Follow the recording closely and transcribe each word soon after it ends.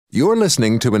You're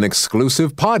listening to an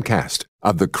exclusive podcast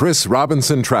of the Chris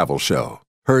Robinson Travel Show.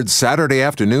 Heard Saturday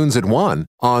afternoons at 1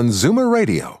 on Zoomer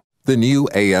Radio, the new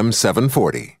AM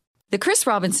 740. The Chris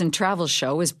Robinson Travel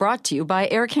Show is brought to you by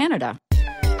Air Canada.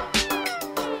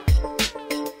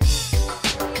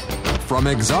 From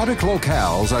exotic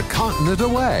locales a continent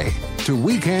away to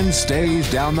weekend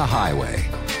stays down the highway,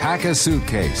 pack a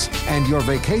suitcase and your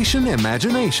vacation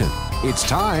imagination. It's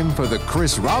time for the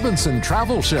Chris Robinson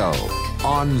Travel Show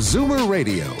on Zoomer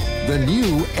Radio, the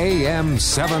new AM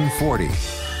 740.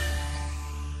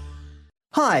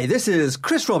 Hi, this is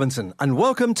Chris Robinson, and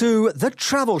welcome to The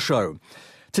Travel Show.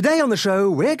 Today on the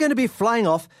show, we're going to be flying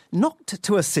off not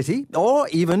to a city or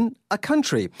even a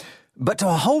country, but to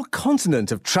a whole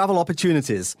continent of travel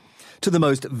opportunities, to the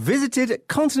most visited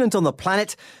continent on the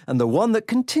planet and the one that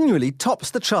continually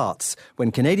tops the charts when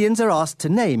Canadians are asked to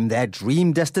name their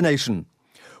dream destination.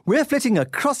 We're flitting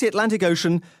across the Atlantic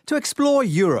Ocean to explore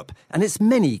Europe and its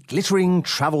many glittering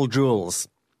travel jewels.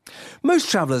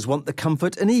 Most travellers want the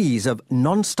comfort and ease of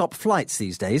non-stop flights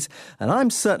these days, and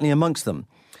I'm certainly amongst them.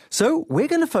 So we're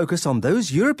going to focus on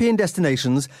those European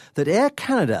destinations that Air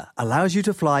Canada allows you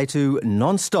to fly to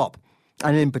non-stop.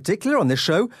 And in particular on this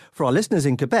show, for our listeners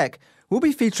in Quebec, we'll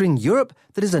be featuring Europe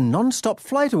that is a non-stop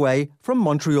flight away from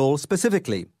Montreal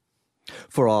specifically.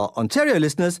 For our Ontario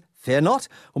listeners, fear not,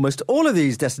 almost all of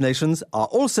these destinations are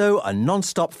also a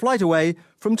non-stop flight away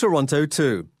from Toronto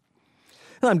too.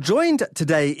 And I'm joined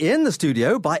today in the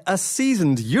studio by a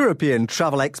seasoned European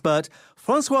travel expert,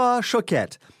 Francois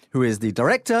Choquette, who is the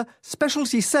Director,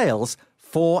 Specialty Sales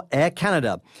for Air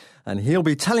Canada. And he'll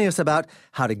be telling us about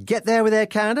how to get there with Air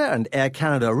Canada and Air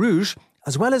Canada Rouge,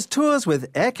 as well as tours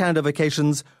with Air Canada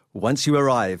Vacations once you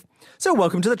arrive. So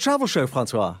welcome to the Travel Show,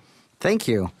 Francois. Thank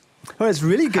you. Well, it's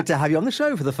really good to have you on the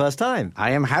show for the first time.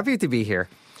 I am happy to be here.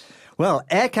 Well,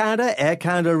 Air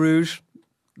Canada Rouge,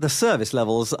 the service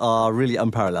levels are really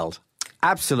unparalleled.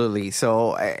 Absolutely.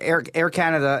 So Air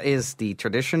Canada is the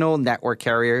traditional network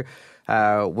carrier,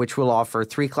 which will offer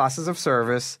three classes of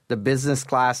service: the business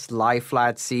class, lie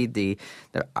flat seat, the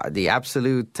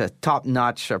absolute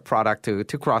top-notch product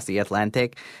to cross the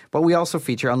Atlantic. But we also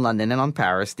feature on London and on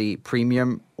Paris the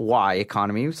premium Y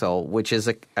economy, so which is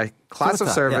a class of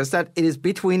service that it is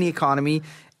between the economy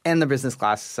and the business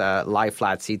class lie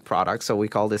flat seat product. So we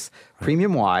call this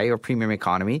premium Y or premium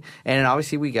economy. And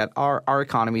obviously we get our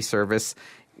economy service.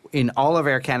 In all of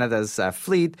Air Canada's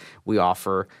fleet, we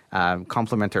offer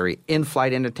complimentary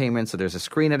in-flight entertainment. So there's a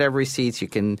screen at every seat. So you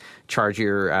can charge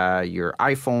your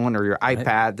iPhone or your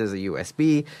iPad. There's a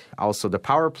USB. Also the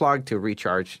power plug to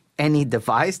recharge any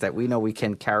device that we know we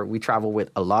can carry. We travel with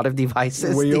a lot of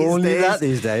devices We these all days. need that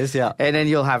these days, yeah. And then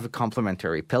you'll have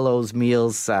complimentary pillows,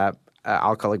 meals,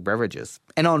 alcoholic beverages.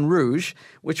 And on Rouge,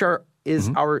 which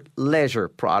is our leisure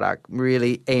product,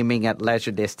 really aiming at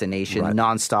leisure destination,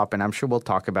 nonstop. And I'm sure we'll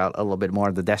talk about a little bit more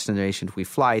of the destinations we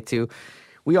fly to.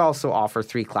 We also offer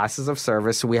three classes of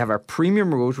service. So we have our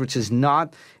Premium Rouge, which is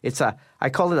I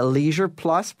call it a leisure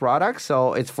plus product.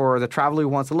 So it's for the traveler who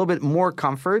wants a little bit more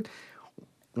comfort,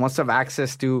 wants to have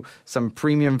access to some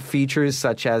premium features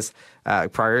such as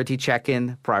priority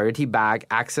check-in, priority bag,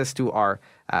 access to our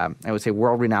I would say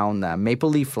world-renowned Maple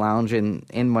Leaf Lounge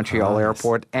in Montreal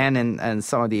Airport and in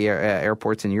some of the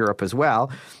airports in Europe as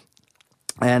well.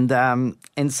 And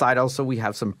inside also we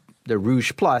have the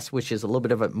Rouge Plus, which is a little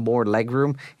bit of a more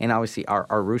legroom, and obviously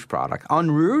our Rouge product.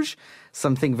 On Rouge,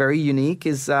 something very unique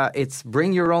is it's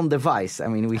bring your own device. I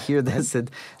mean, we hear this.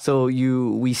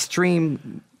 We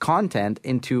stream content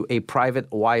into a private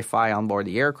Wi-Fi on board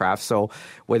the aircraft. So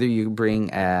whether you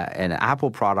bring an Apple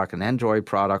product, an Android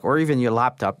product, or even your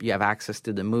laptop, you have access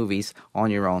to the movies on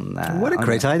your own. What a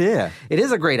great idea. It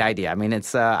is a great idea. I mean,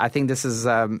 it's. I think this is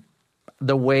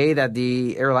the way that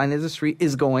the airline industry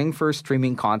is going for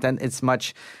streaming content. It's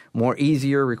much more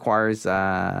easier, requires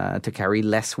to carry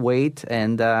less weight,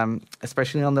 and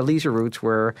especially on the leisure routes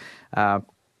where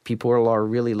people are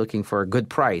really looking for a good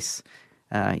price.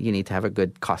 You need to have a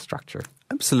good cost structure.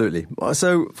 Absolutely.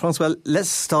 So, Francois, let's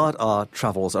start our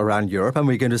travels around Europe, and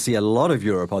we're going to see a lot of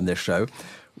Europe on this show,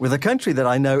 with a country that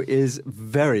I know is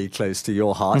very close to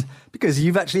your heart, because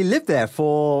you've actually lived there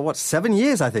for, 7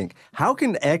 years, I think. How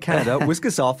can Air Canada whisk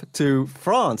us off to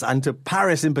France and to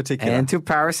Paris in particular? And to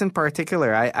Paris in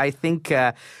particular. I think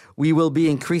we will be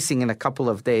increasing in a couple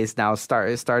of days now,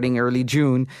 starting early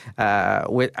June,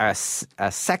 with a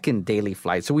second daily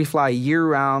flight. So we fly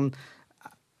year-round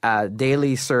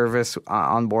daily service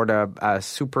on board a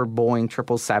Super Boeing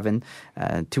 777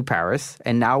 to Paris.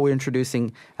 And now we're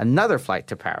introducing another flight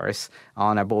to Paris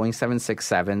on a Boeing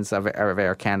 767s of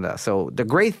Air Canada. So the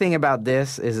great thing about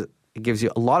this is It gives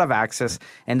you a lot of access,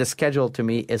 and the schedule to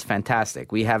me is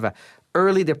fantastic. We have a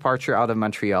early departure out of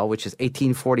Montreal, which is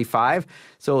 18:45.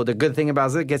 So the good thing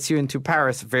about it gets you into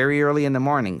Paris very early in the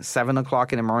morning. 7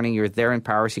 o'clock in the morning, you're there in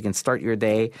Paris. You can start your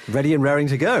day. Ready and raring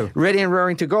to go. Ready and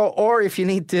raring to go. Or if you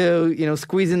need to,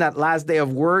 squeeze in that last day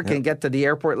of work and get to the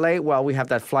airport late, well, we have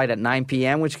that flight at 9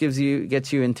 p.m., which gets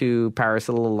you into Paris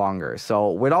a little longer.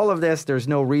 So with all of this, there's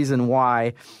no reason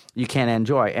why you can't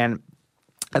enjoy. And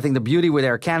I think the beauty with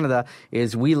Air Canada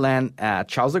is we land at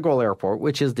Charles de Gaulle Airport,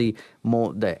 which is the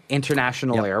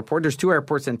international airport. There's 2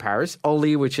 airports in Paris,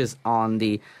 Orly, which is on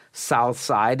the south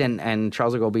side, and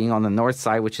Charles de Gaulle being on the north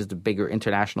side, which is the bigger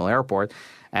international airport.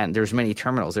 And there's many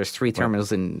terminals. There's 3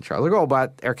 terminals in Charles de Gaulle,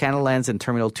 but Air Canada lands in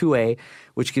Terminal 2A,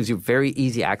 which gives you very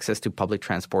easy access to public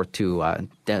transport to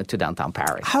downtown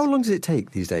Paris. How long does it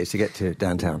take these days to get to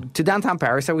downtown? To downtown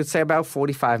Paris, I would say about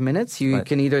 45 minutes. You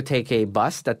can either take a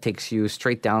bus that takes you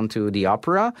straight down to the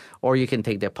Opera, or you can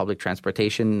take the public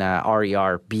transportation,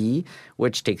 RER-B,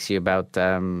 which takes you about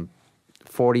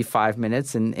 45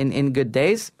 minutes in good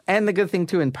days. And the good thing,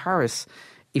 too, in Paris,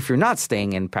 if you're not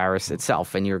staying in Paris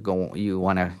itself and you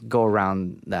want to go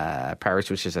around Paris,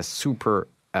 which is a super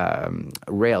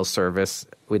rail service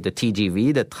with the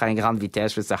TGV, the Train Grande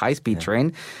Vitesse, which is a high-speed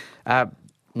train.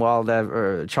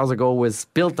 The Charles de Gaulle was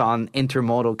built on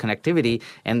intermodal connectivity,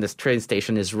 and this train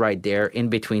station is right there in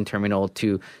between Terminal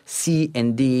 2C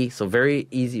and D. So very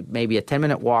easy, maybe a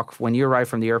 10-minute walk. When you arrive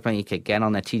from the airplane, you can get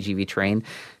on a TGV train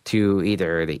to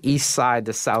either the east side,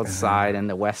 the south side, and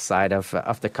the west side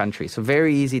of the country. So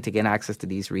very easy to get access to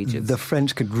these regions. The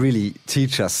French could really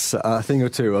teach us a thing or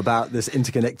two about this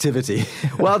interconnectivity.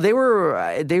 Well,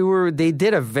 they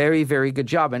did a very, very good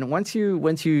job. And once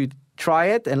you try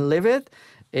it and live it,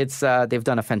 they've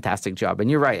done a fantastic job.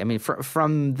 And you're right. I mean,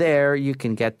 from there, you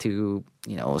can get to,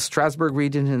 Strasbourg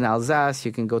region in Alsace.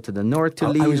 You can go to the north to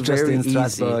Lille. I was just very in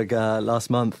Strasbourg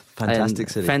last month. Fantastic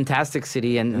city. Fantastic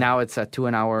city. And now it's 2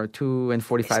 hours,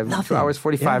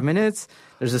 45 minutes.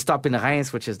 There's a stop in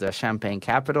Reims, which is the Champagne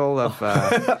capital of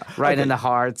right in the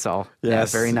heart. So,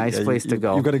 very nice place to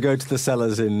go. You've got to go to the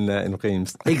cellars in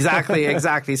Reims.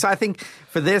 Exactly. So I think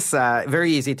for this,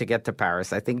 very easy to get to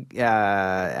Paris. I think,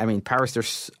 Paris,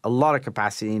 there's a lot of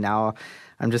capacity now.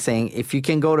 I'm just saying, if you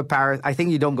can go to Paris, I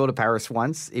think you don't go to Paris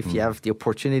once. If you have the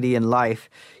opportunity in life,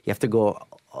 you have to go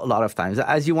a lot of times.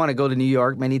 As you want to go to New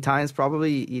York many times,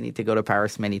 probably you need to go to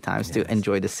Paris many times to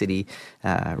enjoy the city,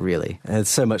 really. There's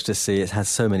so much to see. It has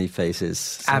so many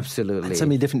faces. Absolutely. And so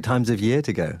many different times of year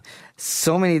to go.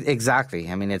 So many, exactly.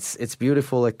 I mean, it's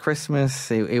beautiful at Christmas.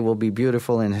 It will be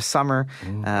beautiful in the summer.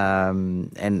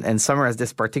 And summer has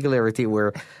this particularity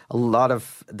where a lot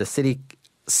of the city...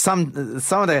 Some of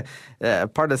the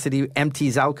part of the city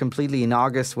empties out completely in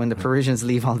August when the Parisians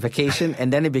leave on vacation,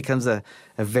 and then it becomes a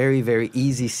very, very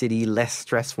easy city, less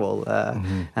stressful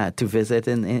to visit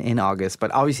in August.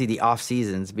 But obviously the off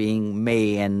seasons being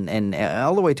May and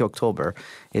all the way to October,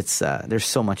 there's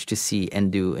so much to see and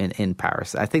do in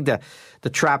Paris. I think the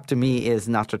trap to me is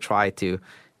not to try to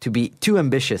be too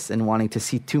ambitious and wanting to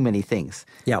see too many things.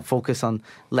 Yeah, focus on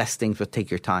less things, but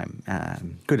take your time.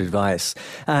 Good advice.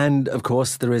 And, of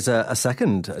course, there is a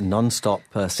second non-stop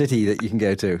city that you can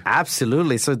go to.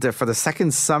 Absolutely. So for the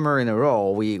second summer in a row,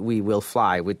 we will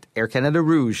fly with Air Canada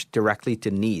Rouge directly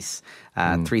to Nice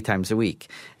 3 times a week.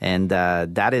 And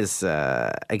that is,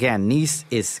 again, Nice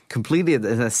is completely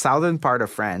in the southern part of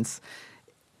France.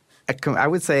 I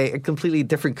would say a completely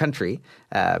different country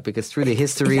because through the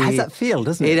history... It has that feel,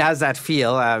 doesn't it? It has that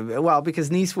feel.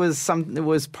 Because Nice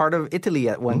was part of Italy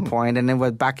at one point and then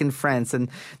went back in France and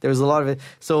there was a lot of it.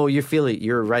 So you feel it.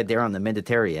 You're right there on the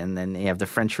Mediterranean and you have the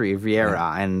French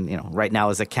Riviera and right now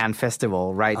is a Cannes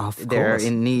Festival there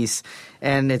in Nice.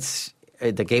 And it's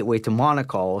the gateway to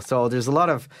Monaco. So there's a lot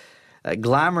of...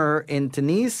 glamour into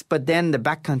Nice, but then the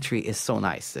backcountry is so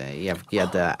nice. You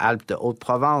have the Alpes de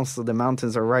Haute-Provence, so the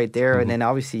mountains are right there, and then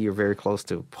obviously you're very close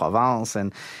to Provence,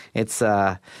 and it's,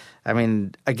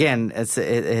 again,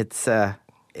 it's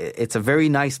a very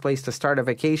nice place to start a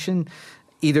vacation.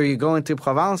 Either you go into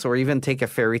Provence or even take a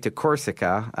ferry to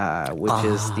Corsica, which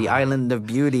is the island of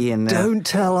beauty. And don't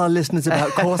tell our listeners about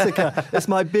Corsica. It's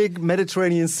my big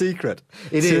Mediterranean secret.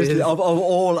 Seriously, is. Of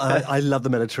all, I love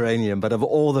the Mediterranean, but of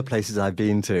all the places I've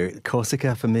been to,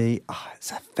 Corsica for me,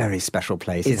 it's a very special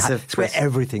place. It's where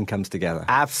everything comes together.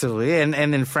 Absolutely. And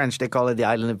in French, they call it the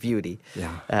island of beauty.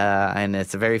 Yeah. And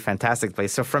it's a very fantastic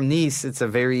place. So from Nice, it's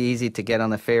very easy to get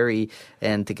on a ferry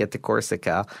and to get to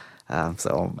Corsica.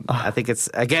 So I think it's,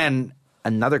 again,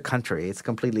 another country. It's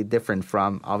completely different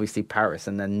from, obviously, Paris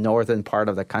and the northern part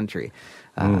of the country.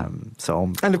 And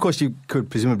of course, you could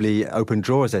presumably open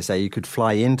draw, as they say. You could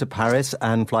fly into Paris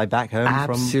and fly back home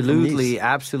from Nice.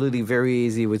 Absolutely. Very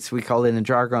easy. Which we call it in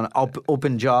jargon,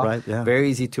 open jaw. Right, yeah. Very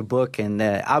easy to book. And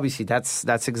obviously,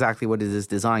 that's exactly what it is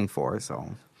designed for. So.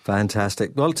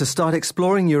 Fantastic. Well, to start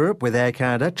exploring Europe with Air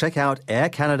Canada, check out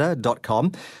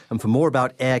aircanada.com. And for more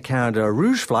about Air Canada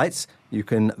Rouge flights, you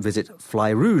can visit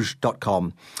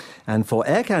flyrouge.com. And for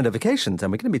Air Canada vacations,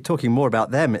 and we're going to be talking more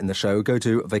about them in the show, go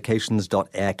to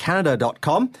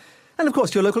vacations.aircanada.com. And of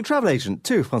course, your local travel agent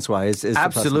too, Francois, is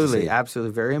absolutely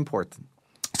very important.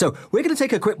 So we're going to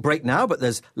take a quick break now, but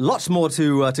there's lots more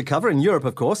to cover in Europe,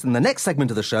 of course. In the next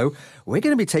segment of the show, we're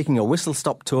going to be taking a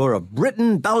whistle-stop tour of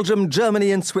Britain, Belgium,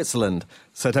 Germany and Switzerland.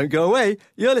 So don't go away.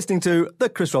 You're listening to The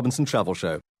Chris Robinson Travel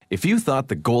Show. If you thought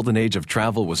the golden age of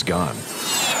travel was gone,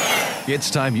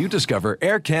 it's time you discover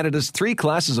Air Canada's 3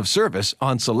 classes of service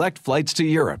on select flights to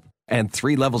Europe and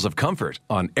 3 levels of comfort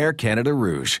on Air Canada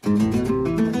Rouge.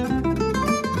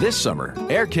 This summer,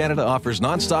 Air Canada offers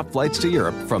nonstop flights to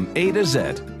Europe from A to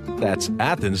Z. That's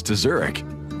Athens to Zurich,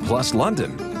 plus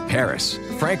London, Paris,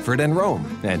 Frankfurt and Rome,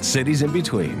 and cities in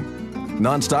between.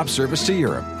 Nonstop service to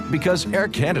Europe because Air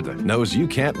Canada knows you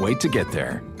can't wait to get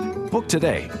there. Book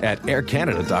today at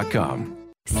aircanada.com.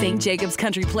 St. Jacobs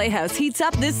Country Playhouse heats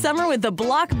up this summer with the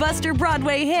blockbuster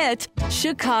Broadway hit,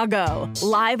 Chicago.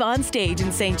 Live on stage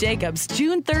in St. Jacobs,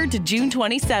 June 3rd to June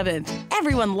 27th.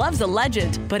 Everyone loves a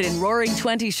legend, but in Roaring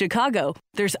 20s Chicago,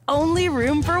 there's only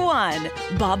room for one.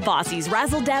 Bob Fosse's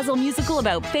razzle-dazzle musical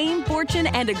about fame, fortune,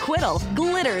 and acquittal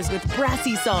glitters with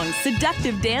brassy songs,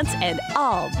 seductive dance, and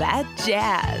all that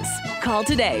jazz. Call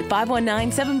today,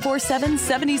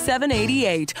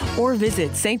 519-747-7788, or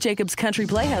visit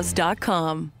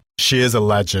stjacobscountryplayhouse.com. She is a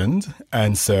legend,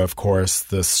 and so, of course,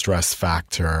 the stress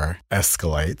factor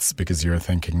escalates because you're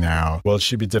thinking now, will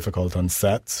she be difficult on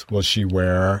set? Will she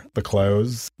wear the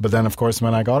clothes? But then, of course,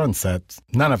 when I got on set,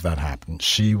 none of that happened.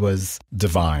 She was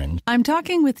divine. I'm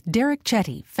talking with Derek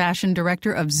Chetty, fashion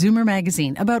director of Zoomer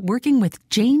magazine, about working with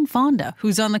Jane Fonda,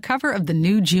 who's on the cover of the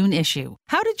new June issue.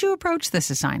 How did you approach this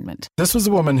assignment? This was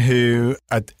a woman who,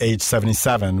 at age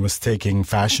 77, was taking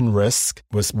fashion risk,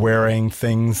 was wearing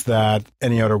things that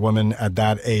any other woman at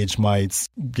that age might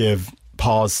give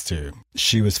pause to.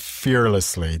 She was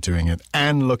fearlessly doing it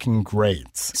and looking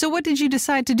great. So what did you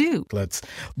decide to do? Let's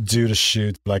do the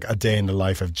shoot like a day in the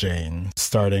life of Jane,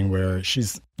 starting where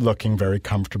she's looking very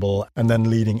comfortable and then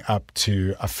leading up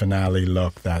to a finale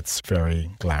look that's very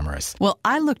glamorous. Well,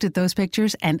 I looked at those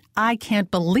pictures and I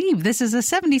can't believe this is a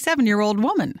 77-year-old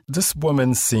woman. This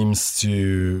woman seems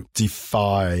to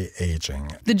defy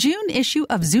aging. The June issue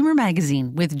of Zoomer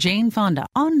magazine with Jane Fonda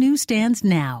on newsstands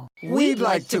now. We'd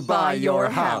like to buy your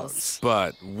house.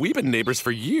 But we've been neighbors for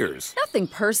years. Nothing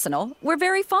personal. We're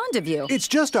very fond of you. It's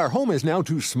just our home is now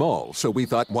too small, so we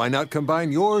thought, why not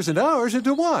combine yours and ours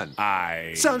into one?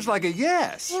 Sounds like a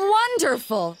yes.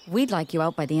 Wonderful. We'd like you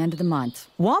out by the end of the month.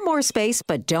 Want more space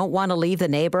but don't want to leave the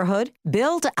neighborhood?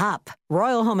 Build up.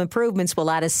 Royal Home Improvements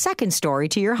will add a second story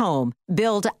to your home.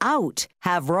 Build out.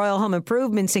 Have Royal Home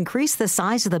Improvements increase the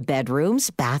size of the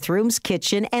bedrooms, bathrooms,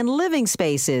 kitchen, and living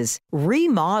spaces.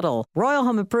 Remodel. Royal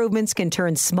Home Improvements can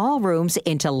turn small rooms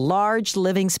into large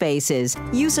living spaces.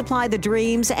 You supply the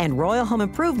dreams, and Royal Home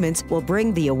Improvements will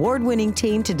bring the award-winning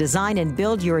team to design and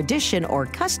build your addition or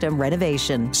custom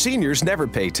renovation. Seniors never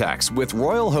pay tax with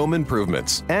Royal Home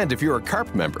Improvements. And if you're a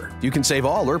CARP member, you can save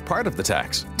all or part of the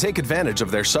tax. Take advantage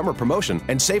of their summer promotion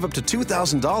and save up to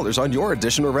 $2,000 on your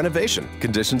addition or renovation.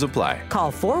 Conditions apply.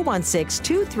 Call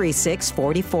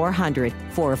 416-236-4400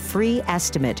 for a free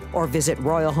estimate or visit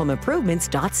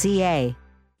royalhomeimprovements.ca.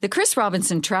 The Chris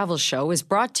Robinson Travel Show is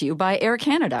brought to you by Air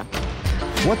Canada.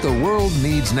 What the world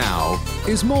needs now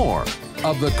is more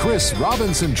of the Chris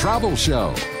Robinson Travel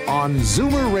Show on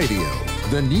Zoomer Radio,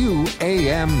 the new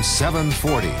AM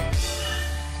 740.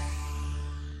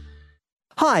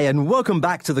 Hi, and welcome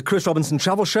back to the Chris Robinson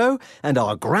Travel Show and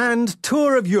our grand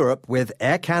tour of Europe with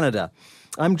Air Canada.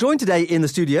 I'm joined today in the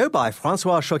studio by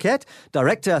Francois Choquette,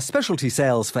 Director Specialty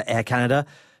Sales for Air Canada,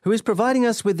 who is providing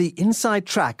us with the inside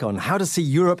track on how to see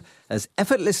Europe as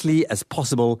effortlessly as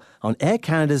possible on Air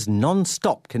Canada's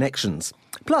non-stop connections.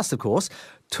 Plus, of course,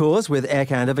 tours with Air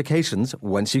Canada vacations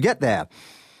once you get there.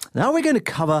 Now we're going to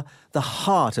cover the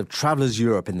heart of Travellers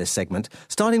Europe in this segment,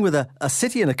 starting with a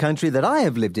city and a country that I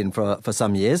have lived in for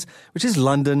some years, which is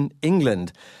London,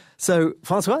 England. So,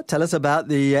 Francois, tell us about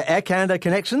the Air Canada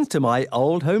connections to my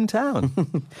old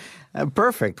hometown.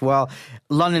 Perfect. Well,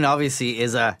 London obviously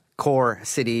is a core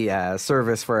city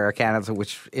service for Air Canada,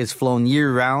 which is flown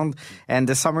year-round. And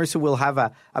this summer, so we'll have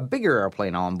a bigger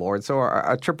airplane on board. So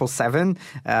a 777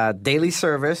 daily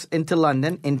service into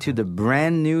London, into the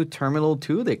brand-new Terminal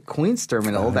 2, the Queen's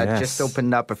Terminal that just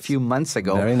opened up a few months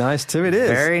ago. Very nice, too, it is.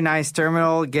 Very nice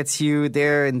terminal. Gets you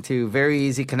there into very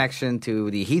easy connection to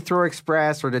the Heathrow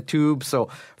Express or the Tube. So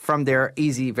from there,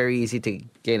 very easy to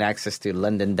gain access to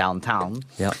London downtown,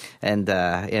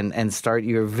 and start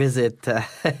your visit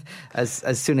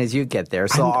as soon as you get there.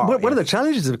 So, one of the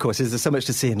challenges, of course, is there's so much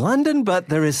to see in London, but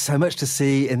there is so much to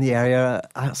see in the area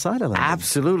outside of London.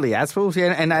 Absolutely,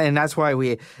 and that's why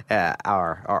we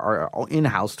our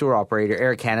in-house tour operator,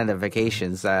 Air Canada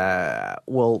Vacations,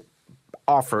 will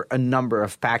offer a number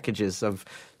of packages of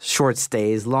short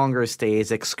stays, longer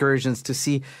stays, excursions to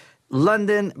see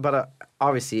London, but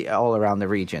obviously all around the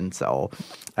region. So,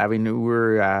 I mean,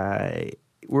 we're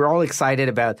all excited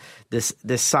about this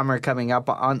summer coming up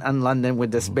on London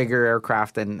with this bigger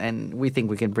aircraft, and we think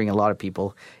we can bring a lot of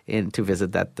people in to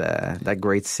visit that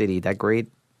great city, that great,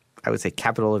 I would say,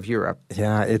 capital of Europe.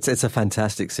 Yeah, it's a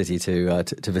fantastic city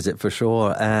to visit for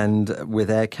sure. And with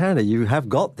Air Canada, you have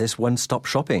got this one-stop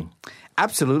shopping.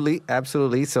 Absolutely.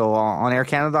 So on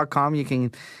aircanada.com, you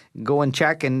can go and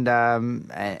check,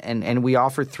 and we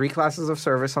offer 3 classes of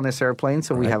service on this airplane.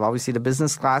 So we have obviously the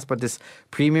business class, but this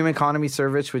premium economy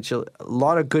service, which a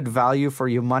lot of good value for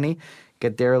your money.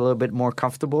 Get there a little bit more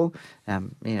comfortable,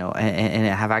 and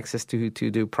have access to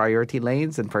do priority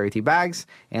lanes and priority bags,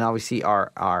 and obviously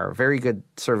our very good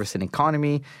service in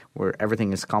economy, where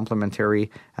everything is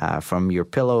complimentary, from your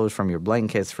pillows, from your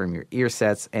blankets, from your ear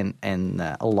sets, and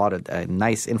a lot of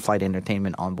nice in-flight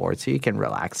entertainment on board, so you can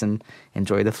relax and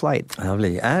enjoy the flight.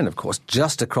 Lovely. And of course,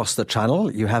 just across the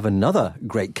channel, you have another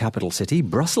great capital city,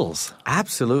 Brussels.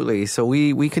 Absolutely. So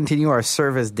we continue our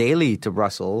service daily to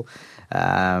Brussels.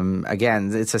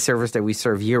 Again, it's a service that we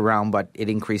serve year-round, but it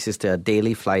increases to a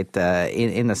daily flight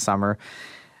in the summer.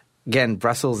 Again,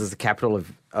 Brussels is the capital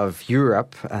of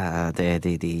Europe,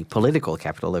 the political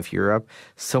capital of Europe.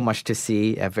 So much to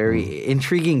see, a very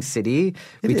intriguing city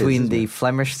between the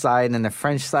Flemish side and the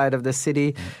French side of the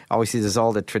city. Obviously, there's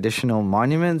all the traditional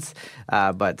monuments,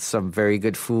 but some very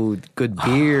good food, good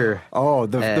beer.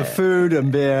 The food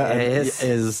and beer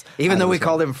is... Even though we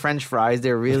call them French fries,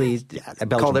 they're really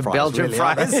called them Belgian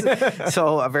fries.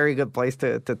 So a very good place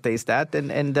to taste that.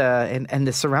 And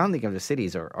the surrounding of the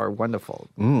cities are wonderful.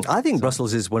 I think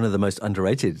Brussels is one of the most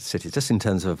underrated cities, just in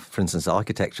terms of, for instance,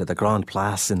 architecture. The Grand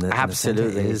Place in the center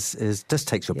is just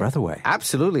takes your breath away.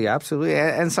 Absolutely.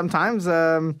 And sometimes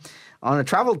on a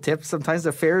travel tip, sometimes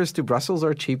the fares to Brussels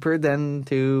are cheaper than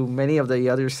to many of the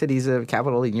other cities of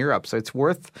capital in Europe. So it's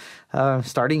worth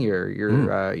starting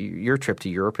your trip to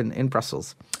Europe in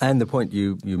Brussels. And the point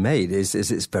you made is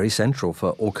it's very central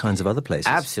for all kinds of other places.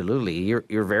 Absolutely.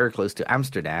 You're very close to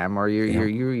Amsterdam, or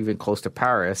you're even close to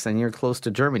Paris, and you're close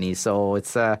to Germany. So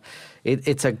it's a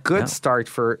good start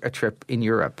for a trip in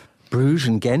Europe. Bruges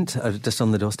and Ghent are just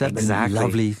on the doorstep.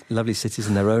 Exactly. And lovely cities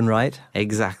in their own right.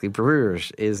 Exactly.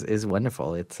 Bruges is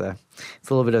wonderful. It's a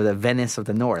little bit of the Venice of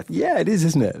the north. Yeah, it is,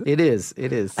 isn't it? It is.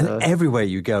 And everywhere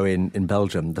you go in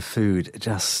Belgium, the food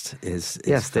just is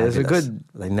yes, fabulous. there's a good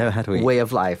they know how to eat. Way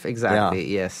of life. Exactly.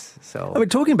 Yeah. Yes. So I mean,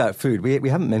 talking about food, we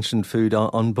haven't mentioned food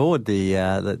on board the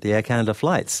Air Canada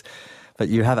flights. But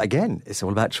you have, again, it's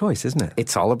all about choice, isn't it?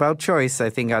 It's all about choice.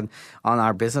 I think on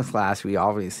our business class, we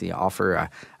obviously offer a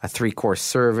 3-course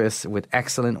service with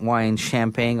excellent wine,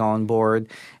 champagne on board.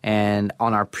 And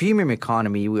on our premium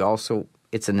economy,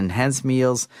 it's an enhanced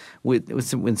meals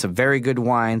with some very good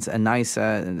wines, a nice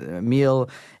meal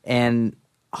and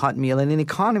hot meal. And in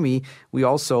economy, we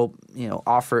also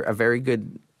offer a very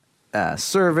good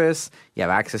service. You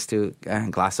have access to a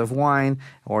glass of wine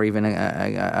or even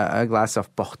a glass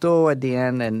of Porto at the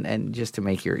end, and just to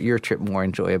make your trip more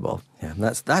enjoyable. Yeah,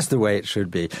 that's the way it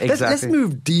should be. Exactly. Let's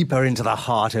move deeper into the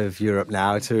heart of Europe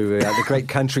now to the great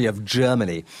country of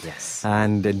Germany. Yes.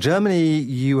 And in Germany,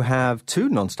 you have 2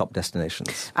 non-stop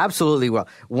destinations. Absolutely. Well,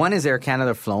 one is Air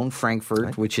Canada flown,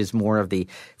 Frankfurt, which is more of the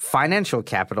financial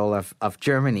capital of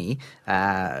Germany,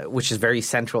 which is very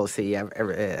central. So you have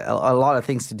a lot of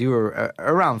things to do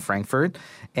around Frankfurt.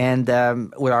 And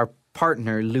with our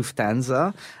partner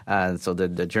Lufthansa, so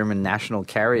the German national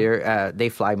carrier, they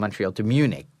fly Montreal to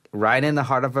Munich. right in the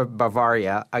heart of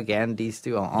Bavaria. Again, these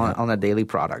two on a daily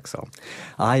product. So,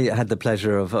 I had the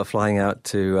pleasure of flying out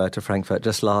to Frankfurt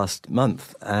just last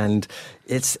month, and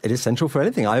it is central for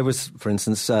anything. I was, for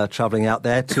instance, traveling out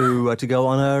there to go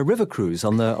on a river cruise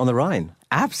on the Rhine.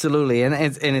 Absolutely, and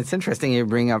it's interesting you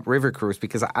bring up river cruise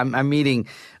because I'm meeting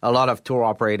a lot of tour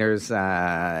operators,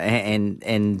 and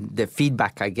the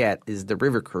feedback I get is the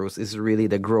river cruise is really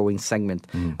the growing segment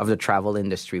of the travel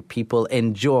industry. People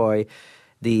enjoy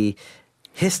the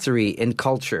history and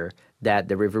culture that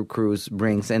the river cruise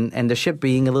brings, and the ship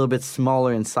being a little bit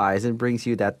smaller in size, it brings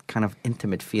you that kind of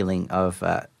intimate feeling of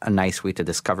a nice way to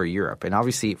discover Europe. And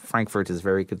obviously, Frankfurt is a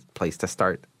very good place to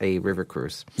start a river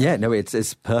cruise. Yeah, no,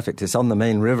 it's perfect. It's on the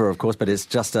main river, of course, but it's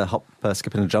just a hop,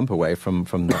 skip, and a jump away from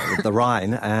the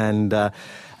Rhine. And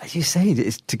as you say,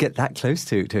 to get that close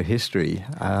to history,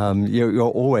 you're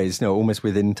always, almost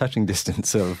within touching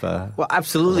distance of. Well,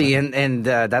 absolutely, and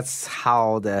that's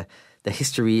how the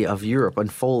history of Europe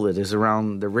unfolded is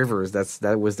around the rivers.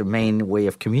 That was the main way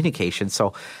of communication.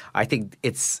 So I think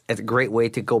it's a great way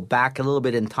to go back a little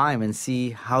bit in time and see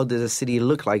how did the city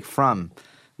look like from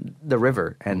the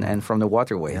river and from the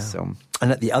waterways. Yeah. So.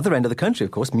 And at the other end of the country,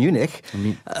 of course, Munich.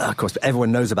 Of course,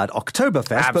 everyone knows about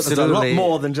Oktoberfest, Absolutely. But there's a lot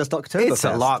more than just Oktoberfest. It's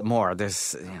a lot more.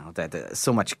 There's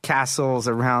so much castles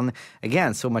around.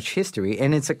 Again, so much history,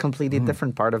 and it's a completely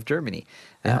different part of Germany.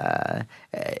 Yeah.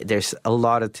 There's a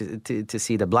lot to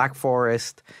see. The Black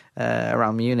Forest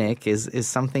around Munich is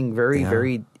something very,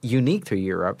 very unique to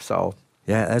Europe. So.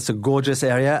 Yeah, it's a gorgeous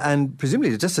area, and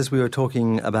presumably, just as we were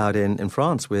talking about in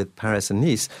France with Paris and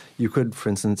Nice, you could, for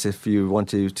instance, if you want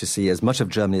to see as much of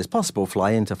Germany as possible,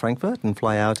 fly into Frankfurt and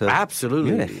fly out of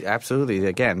Munich. Absolutely.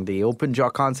 Again, the open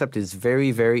jaw concept is very,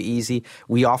 very easy.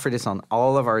 We offer this on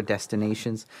all of our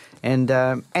destinations, and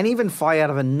even fly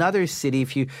out of another city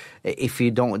if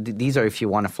you don't. These are if you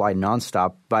want to fly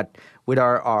nonstop, but with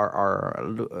our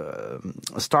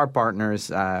star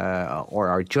partners or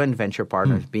our joint venture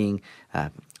partners being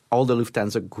all the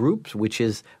Lufthansa groups, which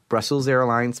is Brussels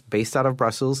Airlines based out of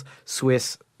Brussels,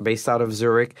 Swiss based out of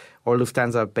Zurich, or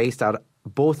Lufthansa based out of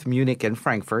both Munich and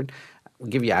Frankfurt, will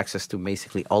give you access to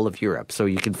basically all of Europe. So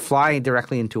you can fly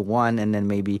directly into one and then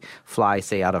maybe fly,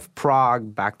 say, out of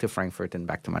Prague, back to Frankfurt and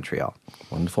back to Montreal.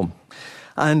 Wonderful.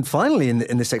 And finally, in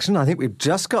this section, I think we've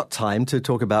just got time to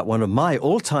talk about one of my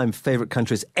all-time favorite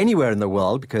countries anywhere in the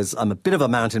world, because I'm a bit of a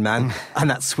mountain man, and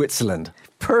that's Switzerland.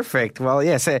 Perfect. Well,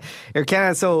 yes, Air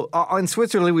Canada. So in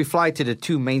Switzerland, we fly to the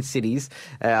two main cities.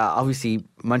 Obviously,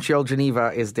 Montreal,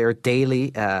 Geneva is there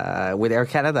daily with Air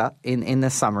Canada in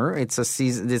the summer. It's a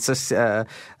season. It's a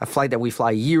flight that we fly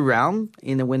year round.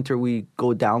 In the winter, we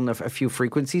go down a few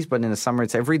frequencies, but in the summer,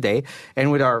 it's every day.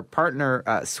 And with our partner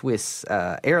Swiss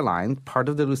airline, part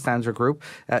of the Lufthansa group,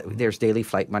 there's daily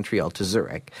flight Montreal to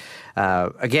Zurich.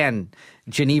 Again,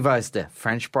 Geneva is the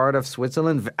French part of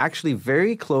Switzerland, actually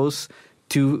very close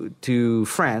to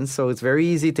France, so it's very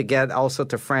easy to get also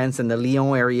to France and the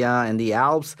Lyon area and the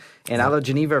Alps. And out of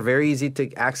Geneva, very easy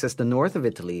to access the north of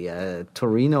Italy.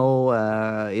 Torino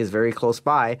is very close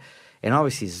by. And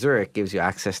obviously Zurich gives you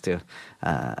access to,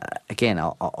 again,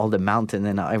 all the mountain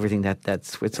and everything that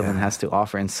Switzerland has to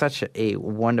offer. And such a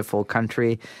wonderful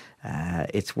country.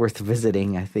 It's worth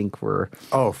visiting. I think we're...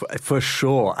 Oh, for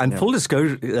sure. And full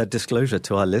disclosure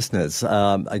to our listeners,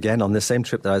 again, on the same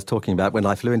trip that I was talking about, when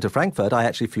I flew into Frankfurt, I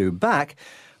actually flew back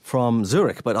from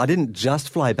Zurich. But I didn't just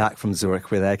fly back from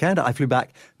Zurich with Air Canada. I flew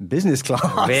back business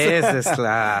class. Business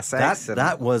class. Excellent.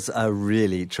 That was a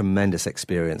really tremendous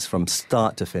experience from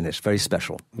start to finish. Very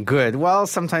special. Good. Well,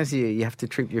 sometimes you have to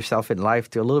treat yourself in life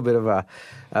to a little bit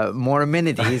of more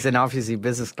amenities, and obviously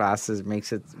business class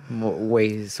makes it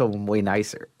way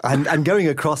nicer. And going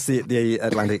across the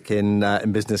Atlantic in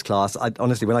business class,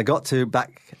 honestly, when I got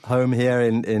back home here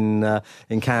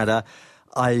in Canada,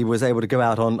 I was able to go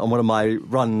out on one of my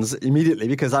runs immediately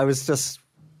because I was just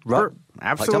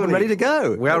packed up and ready to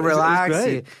go. Well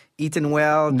relaxed, eaten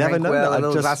well, drank well, a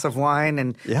little glass of wine,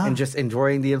 and just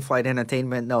enjoying the in-flight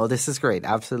entertainment. No, this is great.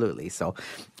 Absolutely. So,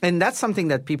 and that's something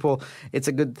that people, it's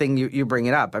a good thing you bring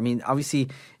it up. I mean, obviously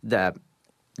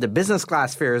the business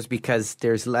class fares, because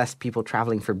there's less people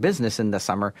traveling for business in the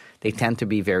summer, they tend to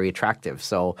be very attractive.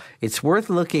 So it's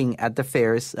worth looking at the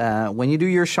fares. When you do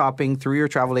your shopping through your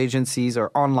travel agencies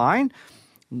or online,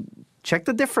 check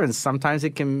the difference. Sometimes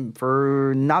it can,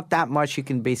 for not that much, you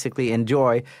can basically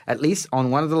enjoy, at least on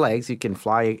one of the legs, you can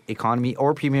fly economy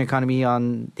or premium economy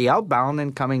on the outbound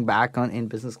and coming back in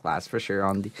business class for sure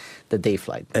on the day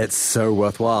flight. It's so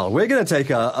worthwhile. We're going to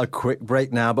take a quick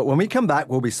break now, but when we come back,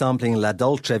 we'll be sampling La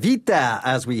Dolce Vita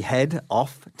as we head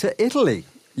off to Italy.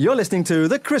 You're listening to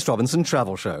The Chris Robinson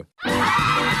Travel Show.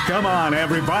 Come on,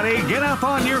 everybody, get up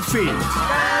on your feet.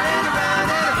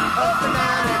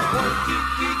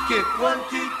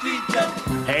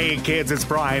 Hey, kids, it's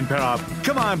Brian Perrup.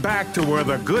 Come on back to where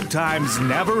the good times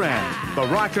never end. The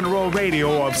rock and roll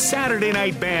radio of Saturday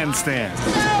Night Bandstand.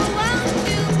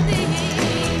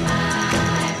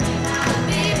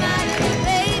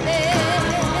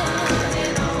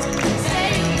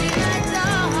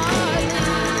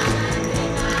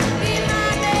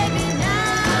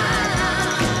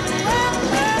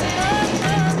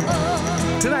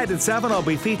 Tonight at 7, I'll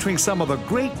be featuring some of the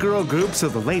great girl groups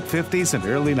of the late 50s and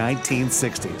early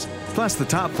 1960s, plus the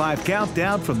top 5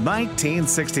 countdown from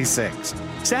 1966.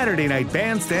 Saturday Night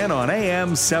Bandstand on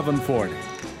AM 740.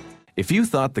 If you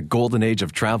thought the golden age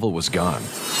of travel was gone,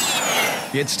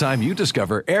 it's time you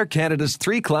discover Air Canada's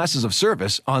 3 classes of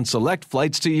service on select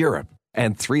flights to Europe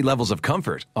and 3 levels of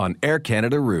comfort on Air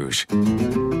Canada Rouge.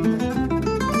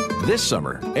 This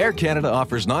summer, Air Canada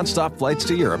offers nonstop flights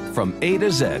to Europe from A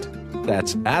to Z.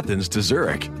 That's Athens to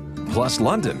Zurich, plus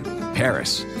London,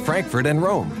 Paris, Frankfurt, and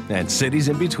Rome, and cities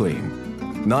in between.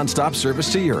 Nonstop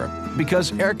service to Europe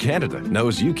because Air Canada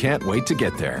knows you can't wait to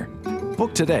get there.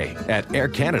 Book today at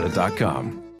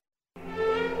aircanada.com.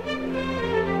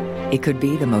 It could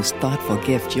be the most thoughtful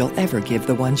gift you'll ever give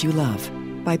the ones you love.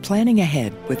 By planning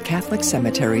ahead with Catholic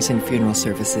Cemeteries and Funeral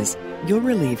Services, you'll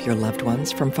relieve your loved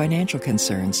ones from financial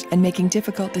concerns and making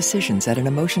difficult decisions at an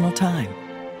emotional time.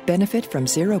 Benefit from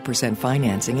 0%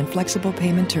 financing and flexible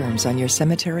payment terms on your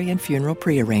cemetery and funeral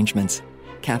pre-arrangements.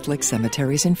 Catholic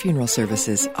Cemeteries and Funeral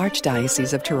Services,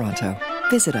 Archdiocese of Toronto.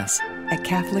 Visit us at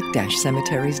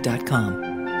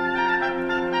catholic-cemeteries.com.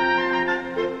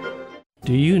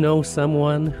 Do you know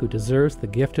someone who deserves the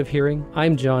gift of hearing?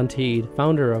 I'm John Teed,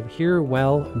 founder of Hear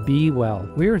Well, Be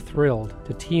Well. We're thrilled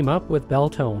to team up with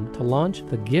Beltone to launch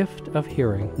the gift of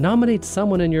hearing. Nominate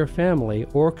someone in your family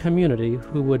or community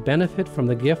who would benefit from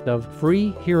the gift of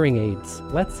free hearing aids.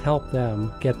 Let's help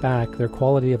them get back their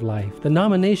quality of life. The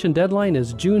nomination deadline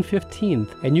is June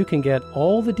 15th, and you can get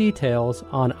all the details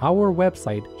on our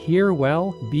website,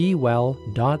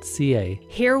 hearwellbewell.ca.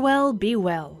 Hear Well, Be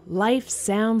Well. Life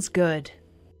sounds good.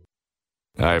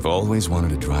 I've always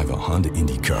wanted to drive a Honda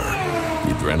IndyCar.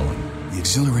 The adrenaline, the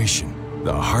exhilaration,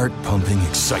 the heart-pumping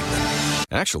excitement.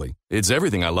 Actually, it's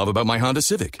everything I love about my Honda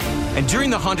Civic. And during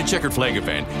the Honda Checkered Flag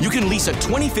event, you can lease a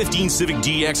 2015 Civic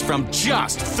DX from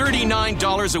just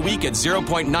 $39 a week at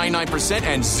 0.99%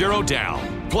 and 0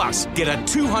 down. Plus, get a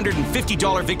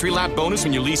 $250 victory lap bonus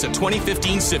when you lease a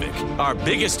 2015 Civic. Our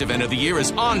biggest event of the year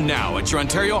is on now at your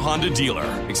Ontario Honda dealer.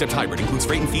 Except hybrid includes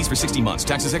freight and fees for 60 months.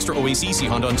 Taxes extra OAC. See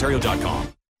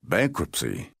HondaOntario.com.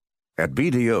 Bankruptcy. At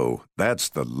BDO, that's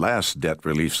the last debt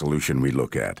relief solution we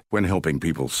look at when helping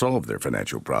people solve their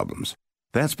financial problems.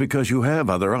 That's because you have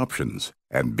other options,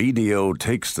 and BDO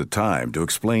takes the time to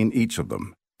explain each of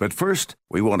them. But first,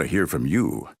 we want to hear from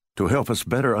you to help us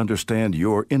better understand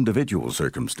your individual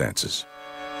circumstances.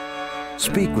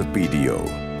 Speak with BDO.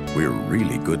 We're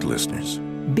really good listeners.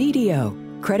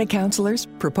 BDO, credit counselors,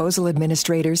 proposal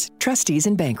administrators, trustees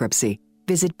in bankruptcy.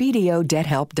 Visit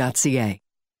bdodebthelp.ca.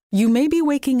 You may be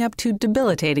waking up to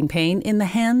debilitating pain in the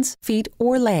hands, feet,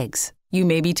 or legs. You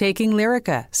may be taking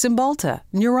Lyrica, Cymbalta,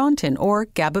 Neurontin, or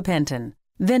gabapentin.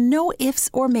 Then no ifs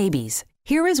or maybes.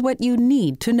 Here is what you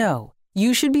need to know.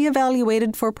 You should be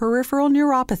evaluated for peripheral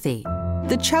neuropathy.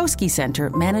 The Chowsky Center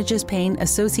manages pain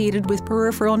associated with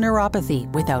peripheral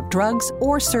neuropathy without drugs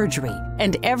or surgery,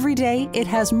 and every day it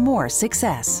has more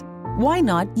success. Why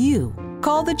not you?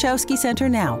 Call the Chowsky Center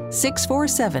now,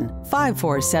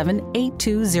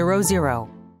 647-547-8200.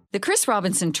 The Chris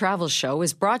Robinson Travel Show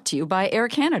is brought to you by Air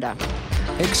Canada.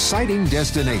 Exciting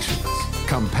destinations,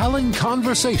 compelling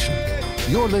conversation.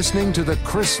 You're listening to the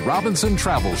Chris Robinson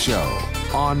Travel Show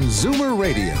on Zoomer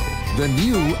Radio, the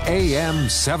new AM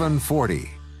 740.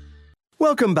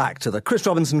 Welcome back to the Chris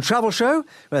Robinson Travel Show,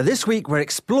 where this week we're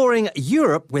exploring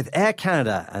Europe with Air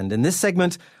Canada. And in this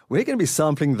segment, we're going to be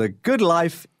sampling the good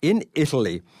life in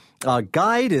Italy. Our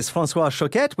guide is Francois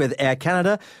Choquette with Air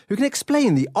Canada, who can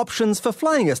explain the options for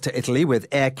flying us to Italy with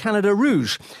Air Canada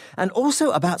Rouge, and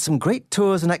also about some great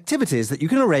tours and activities that you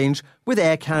can arrange with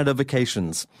Air Canada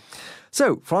Vacations.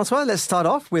 So, Francois, let's start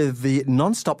off with the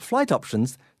non-stop flight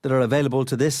options that are available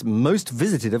to this most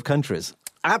visited of countries.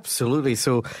 Absolutely.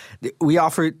 So we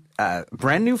offered a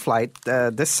brand new flight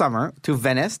this summer to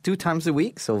Venice 2 times a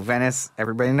week. So Venice,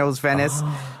 everybody knows Venice,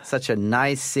 such a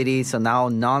nice city. So now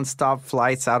nonstop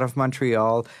flights out of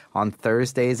Montreal on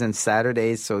Thursdays and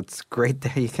Saturdays. So it's great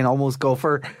that you can almost go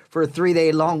for a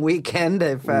 3-day long weekend.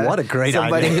 If what a great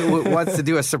somebody idea. who wants to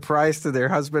do a surprise to their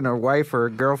husband or wife or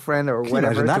girlfriend or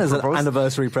whatever. That is an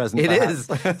anniversary present. It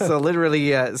perhaps. is. So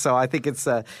literally, so I think it's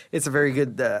a very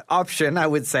good option, I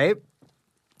would say.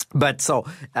 But so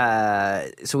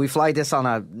we fly this on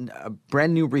a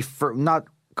brand new, not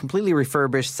completely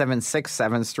refurbished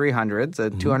 767s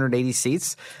 300s, 280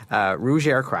 seats, Rouge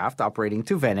aircraft operating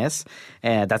to Venice.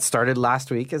 And that started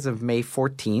last week as of May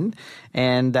 14.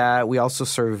 And we also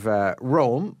serve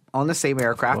Rome on the same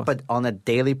aircraft, but on a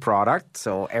daily product.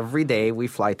 So every day we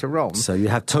fly to Rome. So you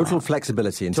have total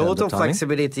flexibility in terms of timing. Total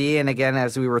flexibility. And again,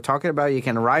 as we were talking about, you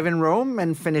can arrive in Rome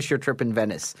and finish your trip in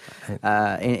Venice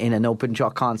in an open jaw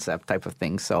concept type of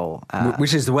thing. So,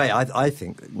 which is the way I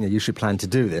think you should plan to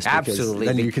do this. Absolutely.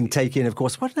 Then you can take in, of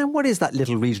course, what is that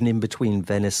little region in between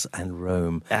Venice and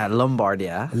Rome?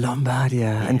 Lombardia.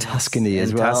 Yes. And Tuscany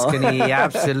as well. Tuscany,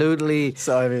 absolutely.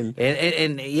 So, I mean...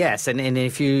 And yes, and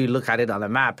if you look at it on a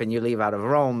map and you leave out of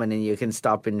Rome and then you can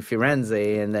stop in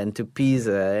Firenze and then to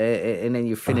Pisa and then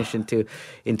you finish into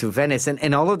Venice.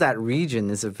 And all of that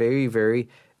region is a very, very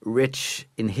rich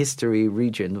in history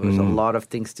region. There's a lot of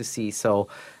things to see. So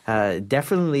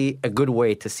definitely a good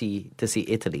way to see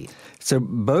Italy. So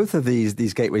both of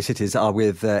these gateway cities are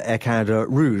with Air Canada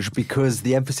Rouge because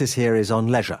the emphasis here is on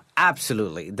leisure.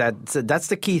 Absolutely. That's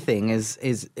the key thing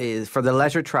is for the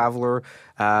leisure traveler,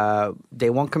 they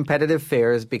want competitive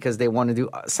fares because they want to do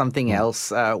something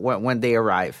else when they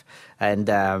arrive. And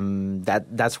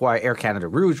that's why Air Canada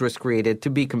Rouge was created,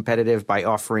 to be competitive by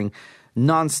offering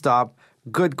nonstop,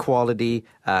 good quality,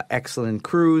 excellent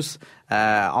crews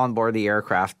on board the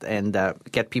aircraft and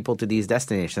get people to these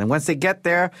destinations. And once they get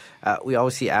there, we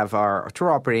obviously have our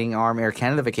tour operating arm, Air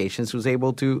Canada Vacations, who's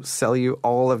able to sell you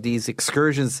all of these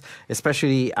excursions,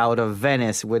 especially out of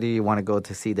Venice, whether you want to go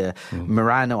to see the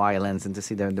Murano Islands and to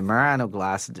see the Murano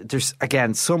Glass. There's,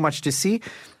 again, so much to see.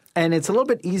 And it's a little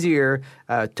bit easier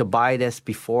to buy this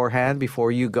beforehand,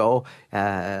 before you go,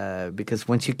 because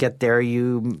once you get there,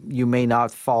 you may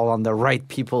not fall on the right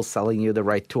people selling you the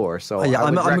right tour. So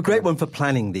I'm a great one for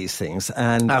planning these things.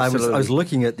 And I was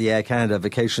looking at the Air Canada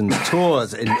Vacations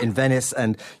tours in Venice,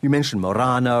 and you mentioned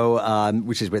Murano,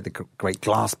 which is where the great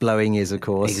glass blowing is, of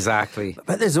course. Exactly.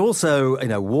 But there's also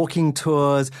walking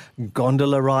tours,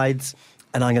 gondola rides.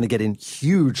 And I'm going to get in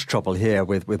huge trouble here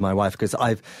with my wife because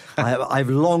I've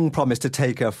long promised to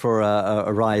take her for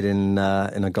a ride in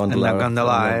a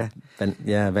gondola.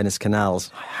 Venice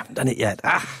canals. I haven't done it yet.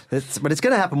 But it's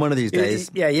going to happen one of these days.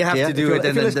 Yeah, you have to do it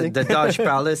in the Dodge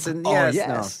Palace. And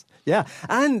yes. Yeah,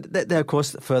 and they're, of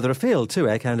course, further afield too.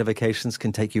 Air Canada Vacations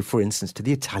can take you, for instance, to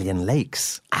the Italian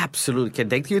lakes. Absolutely. Can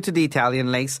take you to the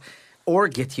Italian lakes or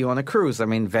get you on a cruise. I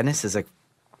mean, Venice is a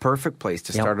perfect place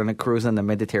to start on a cruise in the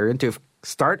Mediterranean. To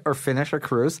start or finish a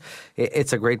cruise,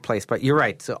 it's a great place. But you're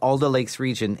right. So all the lakes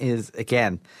region is,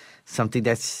 again, something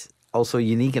that's also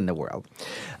unique in the world.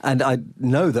 And I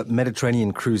know that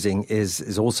Mediterranean cruising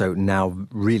is also now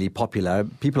really popular.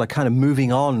 People are kind of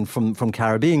moving on from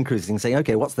Caribbean cruising, saying,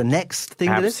 okay, what's the next thing?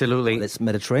 Absolutely. Well, it's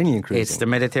Mediterranean cruising. It's the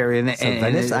Mediterranean. So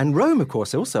Venice and Rome, of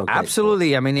course, also.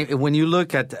 Absolutely. I mean, when you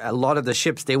look at a lot of the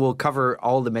ships, they will cover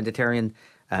all the Mediterranean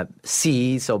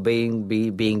Sea, so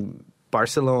being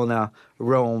Barcelona,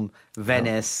 Rome,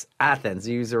 Venice, Athens.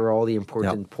 These are all the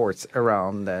important ports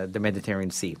around the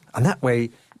Mediterranean Sea. And that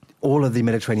way, all of the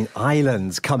Mediterranean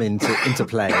islands come into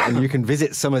play, and you can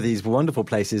visit some of these wonderful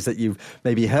places that you've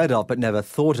maybe heard of but never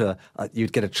thought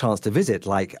you'd get a chance to visit,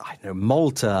 like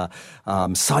Malta,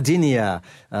 Sardinia,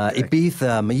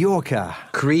 Ibiza, Mallorca,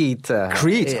 Crete,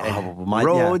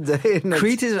 Rhodes.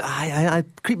 Crete is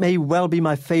Crete may well be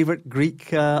my favorite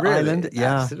Greek island.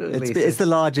 Yeah, absolutely. It's the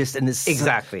largest, and it's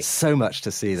exactly so much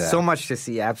to see there. So much to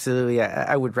see. Absolutely,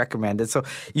 I would recommend it. So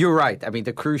you're right. I mean,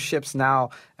 the cruise ships now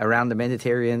around the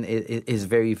Mediterranean is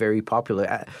very, very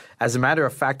popular. As a matter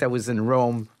of fact, I was in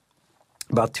Rome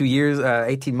about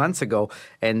 18 months ago,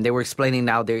 and they were explaining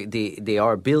now they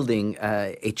are building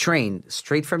a train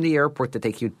straight from the airport to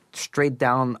take you straight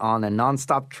down on a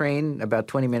nonstop train, about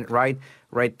 20-minute ride,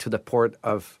 right to the port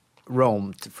of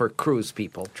Rome for cruise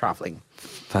people traveling.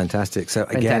 Fantastic. So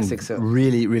again,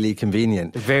 really, really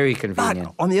convenient. Very convenient.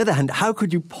 But on the other hand, how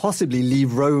could you possibly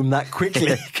leave Rome that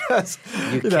quickly? Because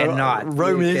you cannot.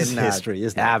 Rome is history,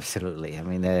 isn't it? Absolutely. I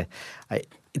mean,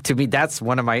 to me, that's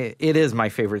it is my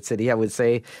favorite city, I would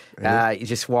say.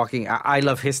 Just walking, I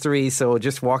love history, so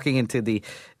just walking into the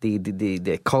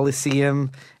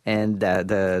Colosseum and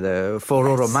the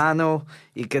Foro Romano,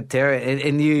 you get there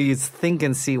and you think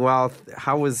and see, wow,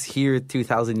 how was here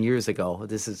 2,000 years ago?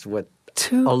 This is what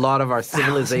a lot of our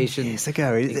civilization years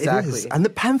ago. Exactly. It is. And the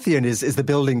Pantheon is the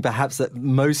building perhaps that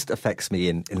most affects me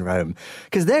in Rome.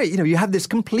 Because there, you have this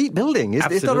complete building.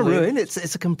 It's not a ruin,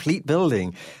 it's a complete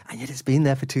building. And yet it's been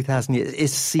there for 2,000 years.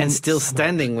 It's seen and still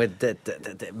standing with the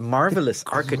marvelous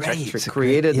architecture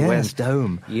created when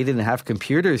dome. You didn't have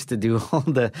computers to do all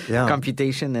the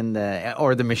computation and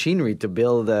or the machinery to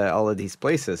build all of these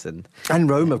places. And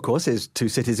Rome, of course, is two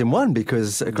cities in one,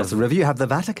 because across the river you have the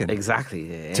Vatican.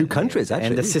 Exactly. Two countries. Actually.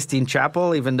 And the Sistine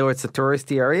Chapel, even though it's a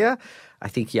touristy area, I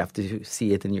think you have to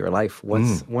see it in your life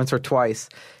once or twice.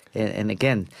 And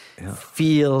again,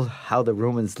 feel how the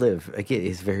Romans live. Again,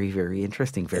 it's very, very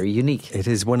interesting, very unique. It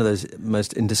is one of those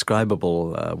most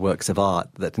indescribable works of art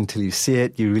that until you see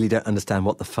it, you really don't understand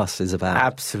what the fuss is about.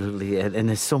 Absolutely. And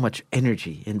there's so much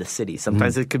energy in the city.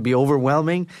 Sometimes it could be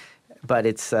overwhelming. But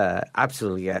it's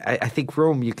absolutely. I think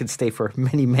Rome, you can stay for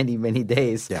many, many, many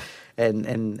days. Yeah.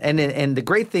 And the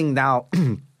great thing now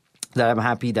that I'm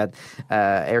happy that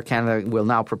Air Canada will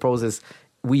now propose is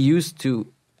we used to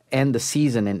end the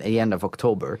season in the end of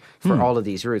October for all of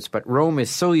these routes. But Rome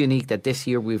is so unique that this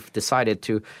year we've decided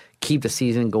to keep the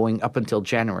season going up until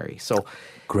January. So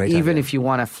even if you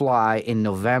want to fly in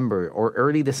November or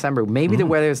early December, maybe the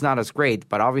weather is not as great,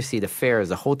 but obviously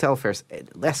the hotel fares,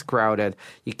 less crowded.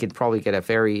 You can probably get a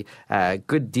very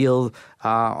good deal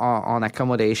on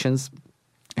accommodations.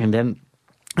 And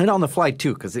on the flight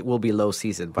too, because it will be low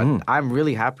season. But I'm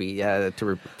really happy to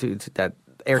that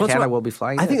Air Canada will be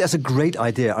flying. I think that's a great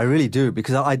idea. I really do,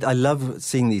 because I love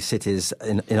seeing these cities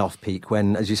in off-peak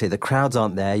when, as you say, the crowds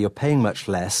aren't there, you're paying much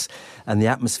less, and the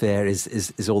atmosphere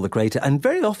is all the greater. And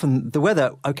very often the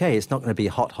weather, okay, it's not going to be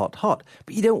hot,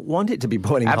 but you don't want it to be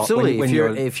boiling hot. Absolutely.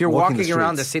 If you're walking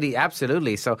around the streets. city,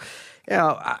 absolutely. So,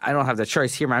 I don't have the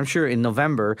choice here, but I'm sure in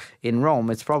November in Rome,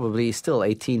 it's probably still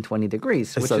 18, 20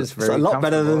 degrees, which is very a lot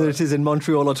better than it is in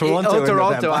Montreal or Toronto.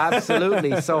 Toronto,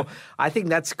 absolutely. So I think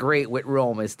that's great with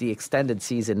Rome is the extended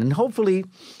season. And hopefully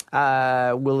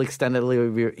we'll extend it a little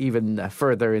bit even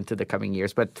further into the coming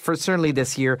years. But for certainly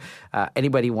this year,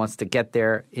 anybody wants to get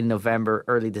there in November,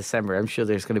 early December, I'm sure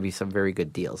there's going to be some very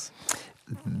good deals.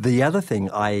 The other thing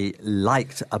I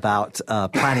liked about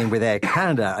planning with Air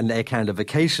Canada and Air Canada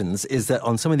Vacations is that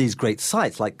on some of these great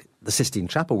sites, like the Sistine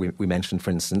Chapel we mentioned, for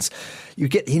instance, you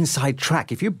get the inside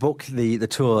track. If you book the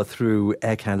tour through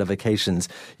Air Canada Vacations,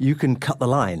 you can cut the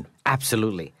line.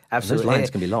 Absolutely. Those lines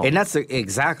can be long. And that's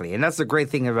exactly. And that's the great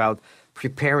thing about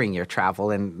preparing your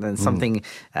travel and something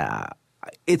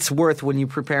it's worth when you're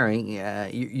preparing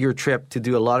your trip to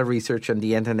do a lot of research on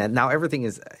the internet. Now everything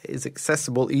is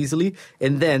accessible easily,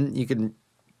 and then you can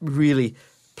really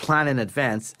plan in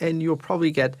advance, and you'll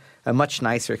probably get a much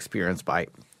nicer experience by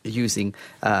using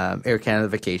Air Canada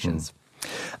Vacations.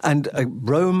 And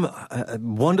Rome,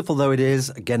 wonderful though it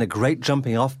is, again, a great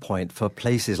jumping off point for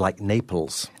places like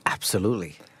Naples.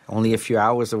 Absolutely. Only a few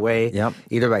hours away,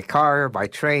 either by car or by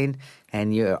train.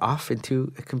 And you're off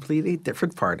into a completely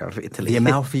different part of Italy. The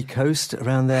Amalfi Coast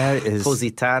around there is...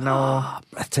 Positano.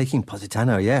 Breathtaking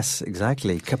Positano, yes,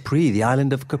 exactly. Capri, the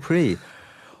island of Capri.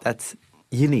 That's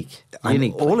unique.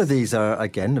 All of these are,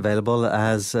 again, available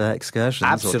as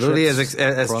excursions. Absolutely, or trips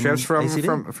as trips from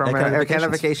Air Canada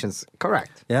Vacations.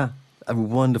 Correct. Yeah.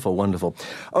 Wonderful, wonderful.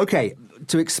 Okay,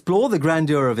 to explore the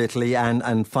grandeur of Italy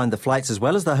and find the flights as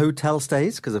well as the hotel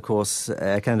stays, because, of course,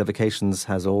 Air Canada Vacations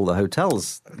has all the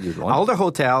hotels you'd want. All the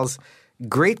hotels,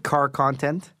 great car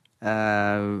content.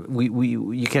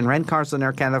 You can rent cars on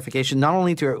Air Canada Vacation, not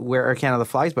only to where Air Canada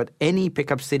flies, but any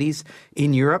pickup cities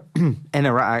in Europe and,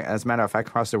 as a matter of fact,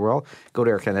 across the world, go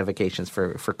to Air Canada Vacations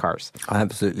for cars.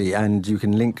 Absolutely. And you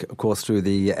can link, of course, through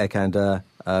the Air Canada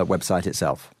website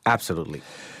itself. Absolutely.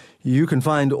 You can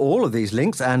find all of these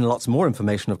links and lots more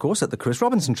information, of course, at the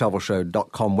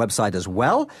chrisrobinsontravelshow.com website as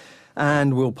well.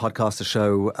 And we'll podcast the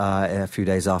show a few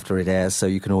days after it airs, so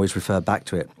you can always refer back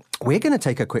to it. We're going to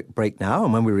take a quick break now,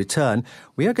 and when we return,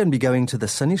 we are going to be going to the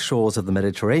sunny shores of the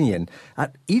Mediterranean,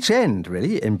 at each end,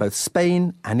 really, in both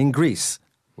Spain and in Greece,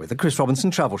 with the Chris Robinson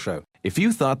Travel Show. If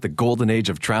you thought the golden age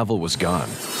of travel was gone,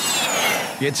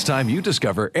 it's time you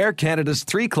discover Air Canada's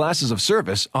 3 classes of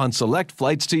service on select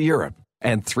flights to Europe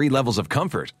and 3 levels of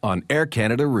comfort on Air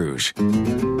Canada Rouge.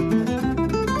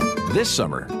 This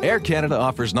summer, Air Canada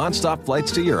offers nonstop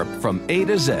flights to Europe from A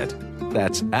to Z.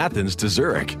 That's Athens to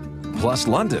Zurich, plus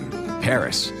London,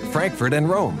 Paris, Frankfurt, and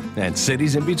Rome, and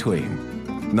cities in between.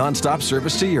 Nonstop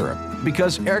service to Europe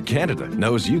Because Air Canada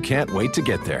knows you can't wait to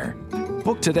get there.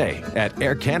 Book today at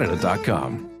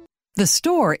aircanada.com. The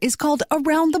store is called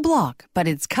Around the Block, but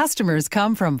its customers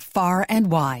come from far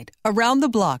and wide. Around the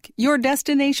Block, your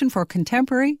destination for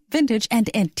contemporary, vintage, and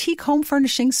antique home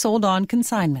furnishings sold on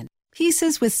consignment.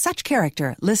 Pieces with such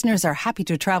character, listeners are happy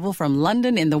to travel from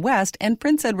London in the west and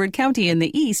Prince Edward County in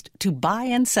the east to buy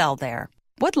and sell there.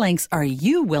 What lengths are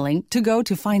you willing to go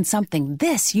to find something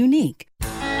this unique?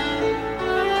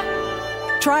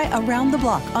 Try Around the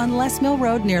Block on Les Mill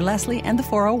Road near Leslie and the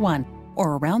 401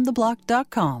 or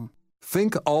aroundtheblock.com.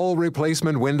 Think all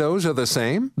replacement windows are the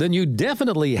same? Then you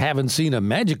definitely haven't seen a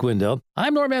Magic Window.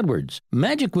 I'm Norm Edwards.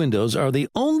 Magic Windows are the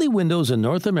only windows in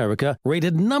North America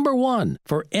rated #1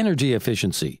 for energy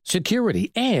efficiency, security,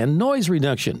 and noise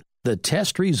reduction. The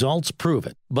test results prove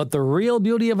it. But the real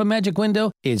beauty of a Magic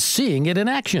Window is seeing it in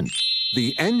action.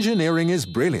 The engineering is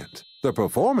brilliant. The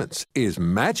performance is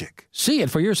magic. See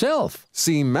it for yourself.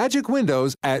 See Magic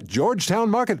Windows at Georgetown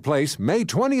Marketplace May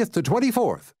 20th to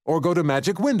 24th or go to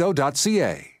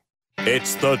magicwindow.ca.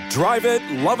 It's the Drive It,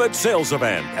 Love It sales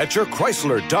event at your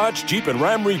Chrysler, Dodge, Jeep, and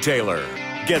Ram retailer.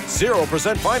 Get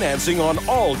 0% financing on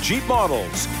all Jeep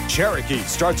models. Cherokee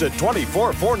starts at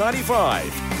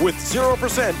 $24,495 with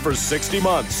 0% for 60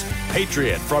 months.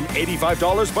 Patriot from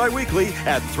 $85 biweekly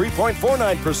at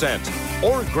 3.49%.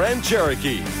 Or Grand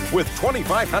Cherokee with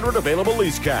 $2,500 available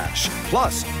lease cash.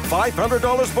 Plus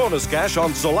 $500 bonus cash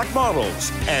on select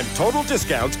models. And total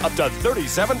discounts up to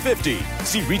 $3,750.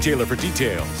 See retailer for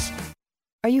details.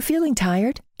 Are you feeling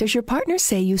tired? Does your partner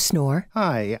say you snore?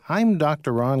 Hi, I'm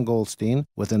Dr. Ron Goldstein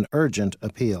with an urgent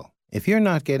appeal. If you're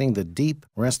not getting the deep,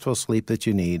 restful sleep that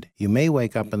you need, you may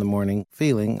wake up in the morning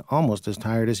feeling almost as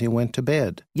tired as you went to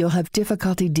bed. You'll have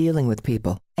difficulty dealing with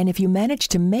people. And if you manage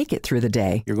to make it through the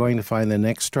day, you're going to find the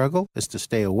next struggle is to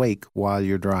stay awake while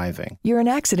you're driving. You're an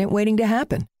accident waiting to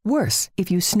happen. Worse, if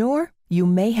you snore, you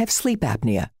may have sleep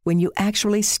apnea when you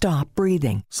actually stop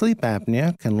breathing. Sleep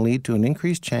apnea can lead to an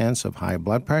increased chance of high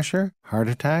blood pressure, heart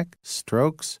attack,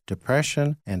 strokes,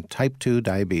 depression, and type 2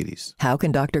 diabetes. How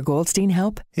can Dr. Goldstein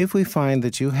help? If we find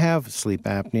that you have sleep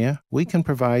apnea, we can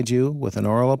provide you with an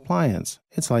oral appliance.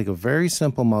 It's like a very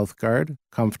simple mouth guard,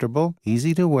 comfortable,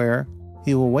 easy to wear.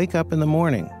 You will wake up in the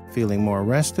morning feeling more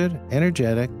rested,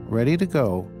 energetic, ready to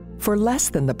go. For less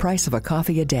than the price of a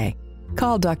coffee a day,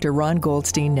 call Dr. Ron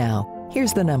Goldstein now.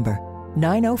 Here's the number,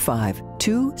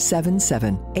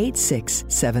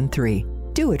 905-277-8673.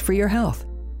 Do it for your health.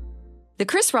 The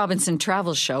Chris Robinson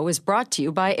Travel Show is brought to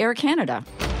you by Air Canada.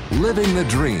 Living the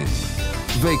dream.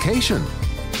 Vacation.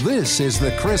 This is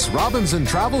the Chris Robinson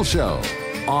Travel Show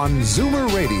on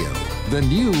Zoomer Radio, the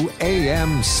new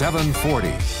AM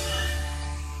 740.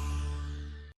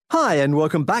 Hi, and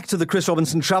welcome back to the Chris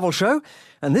Robinson Travel Show.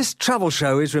 And this travel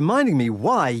show is reminding me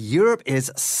why Europe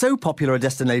is so popular a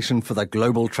destination for the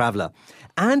global traveller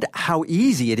and how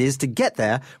easy it is to get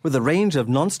there with a range of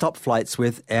non-stop flights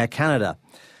with Air Canada.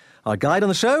 Our guide on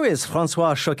the show is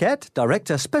Francois Choquette,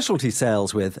 Director Specialty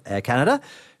Sales with Air Canada,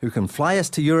 who can fly us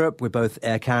to Europe with both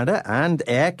Air Canada and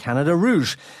Air Canada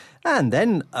Rouge, and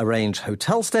then arrange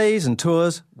hotel stays and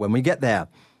tours when we get there.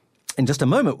 In just a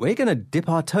moment, we're going to dip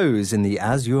our toes in the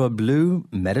azure blue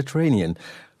Mediterranean.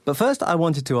 But first, I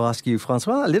wanted to ask you,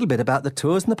 Francois, a little bit about the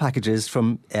tours and the packages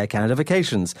from Air Canada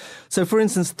Vacations. So, for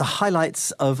instance, the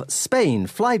highlights of Spain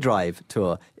Fly Drive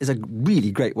tour is a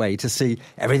really great way to see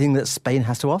everything that Spain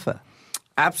has to offer.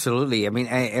 Absolutely. I mean,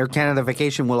 Air Canada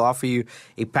Vacation will offer you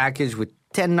a package with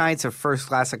 10 nights of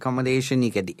first-class accommodation. You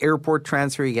get the airport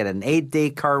transfer. You get an 8-day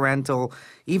car rental,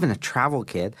 even a travel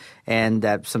kit, and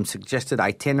some suggested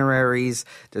itineraries.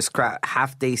 There's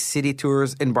half-day city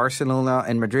tours in Barcelona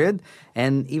and Madrid,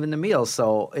 and even the meals.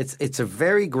 So it's a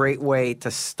very great way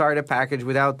to start a package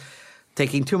without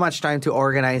taking too much time to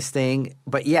organize things,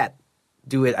 but yet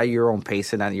do it at your own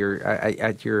pace and at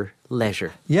your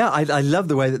leisure. Yeah, I love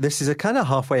the way that this is a kind of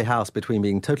halfway house between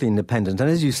being totally independent and,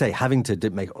 as you say, having to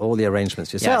make all the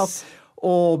arrangements yourself,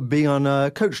 or being on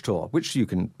a coach tour, which you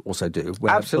can also do.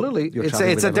 Absolutely.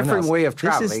 It's a different way of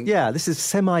traveling. This is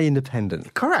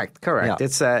semi-independent. Correct. Yeah.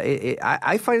 It's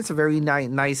I find it's a very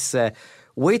nice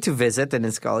way to visit, and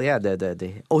it's called,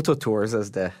 the auto tours,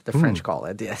 as the French call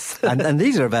it, yes. and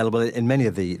these are available in many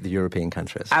of the European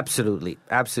countries. Absolutely.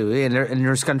 And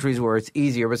there's countries where it's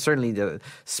easier, but certainly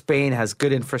Spain has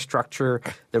good infrastructure,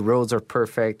 the roads are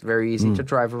perfect, very easy to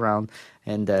drive around,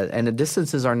 and the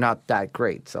distances are not that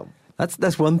great, so...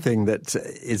 That's one thing that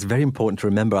is very important to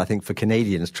remember, I think, for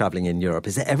Canadians traveling in Europe,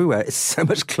 is that everywhere is so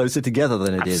much closer together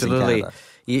than it is in Canada.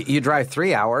 You drive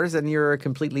 3 hours and you're a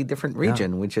completely different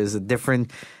region, which is a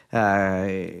different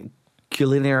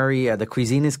culinary, the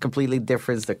cuisine is completely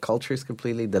different. The culture is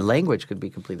the language could be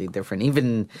completely different.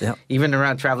 Even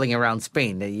around traveling around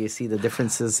Spain, you see the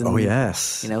differences. Oh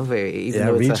yes,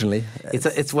 regionally,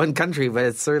 it's one country, but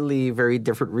it's certainly a very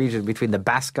different region between the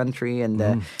Basque Country and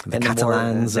the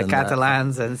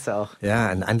Catalans, and so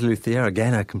and Andalusia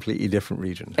again, a completely different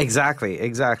region.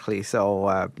 Exactly.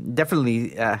 So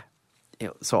definitely,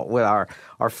 so with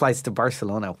our flights to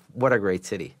Barcelona, what a great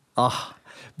city.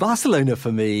 Barcelona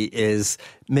for me is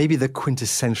maybe the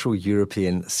quintessential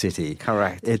European city.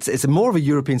 Correct. It's more of a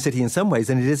European city in some ways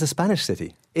than it is a Spanish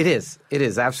city. It is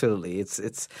absolutely.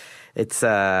 It's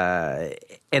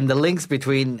and the links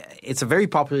between, it's a very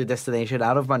popular destination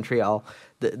out of Montreal.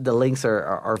 The links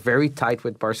are very tight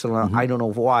with Barcelona. Mm-hmm. I don't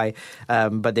know why,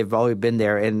 but they've always been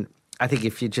there. And I think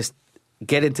if you just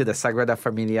get into the Sagrada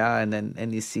Familia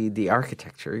and you see the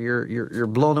architecture, you're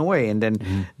blown away. And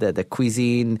then the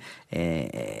cuisine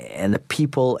and the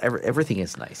people, everything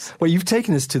is nice. Well, you've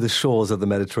taken us to the shores of the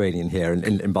Mediterranean here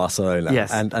in Barcelona.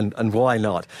 Yes. And why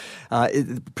not?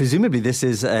 Presumably this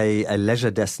is a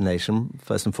leisure destination,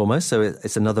 first and foremost, so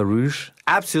it's another Rouge?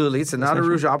 Absolutely. It's another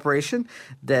Rouge operation,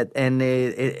 and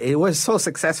it was so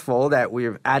successful that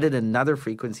we've added another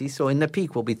frequency. So in the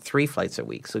peak will be 3 flights a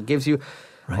week. So it gives you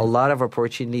a lot of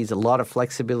opportunities, a lot of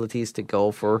flexibilities to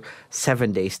go for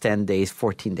 7 days, 10 days,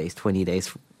 14 days, 20 days,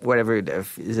 whatever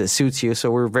suits you.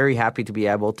 So we're very happy to be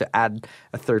able to add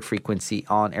a third frequency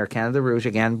on Air Canada Rouge,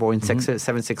 again, Boeing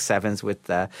 767s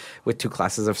with 2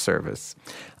 classes of service.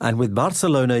 And with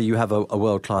Barcelona, you have a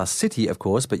world-class city, of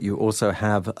course, but you also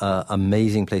have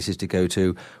amazing places to go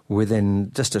to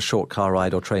within just a short car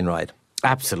ride or train ride.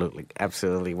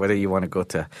 Absolutely. Whether you want to go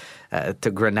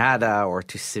to Granada or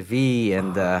to Seville,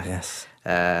 and yes.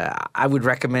 I would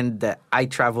recommend that I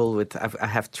travel with. I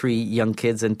have 3 young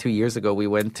kids, and 2 years ago we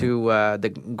went to the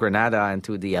Granada and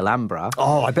to the Alhambra.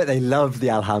 Oh, I bet they love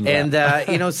the Alhambra.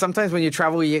 And sometimes when you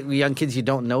travel with young kids, you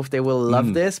don't know if they will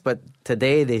love this, but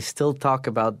today they still talk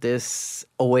about this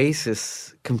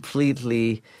oasis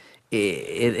completely.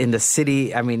 In the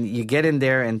city, I mean, you get in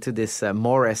there into this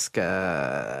Moresque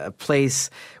place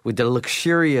with the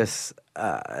luxurious,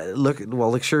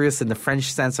 luxurious in the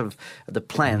French sense of the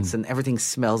plants, and everything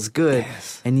smells good.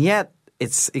 Yes. And yet,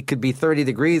 it could be 30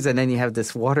 degrees, and then you have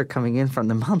this water coming in from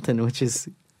the mountain, which is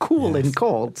cool and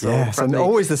cold. So and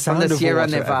always the sound from the of Sierra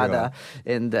water Nevada,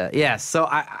 and so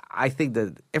I think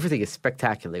that everything is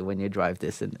spectacular when you drive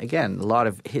this, and again, a lot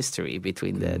of history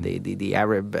between the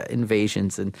Arab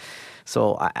invasions, and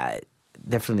so I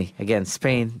definitely, again,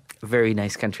 Spain, a very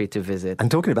nice country to visit.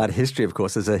 And talking about history, of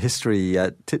course, there's a history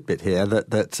tidbit here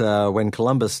that when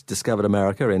Columbus discovered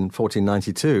America in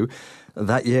 1492,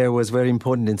 that year was very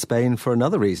important in Spain for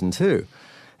another reason too.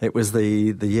 It was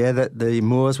the year that the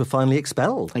Moors were finally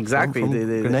expelled. Exactly. From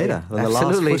Grenada. And the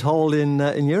last foothold in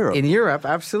Europe. In Europe,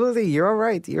 absolutely. You're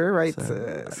right.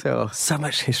 So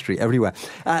much history everywhere.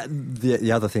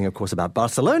 The other thing, of course, about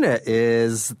Barcelona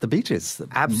is the beaches.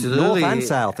 Absolutely. North and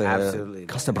south. Absolutely.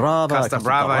 Costa Brava. Costa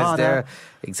Brava is there.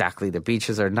 Exactly. The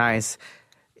beaches are nice.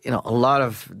 A lot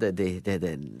of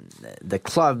the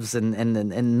clubs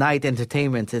and night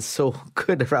entertainment is so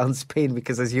good around Spain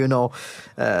because, as you know,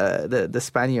 the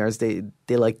Spaniards they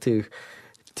like to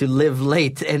live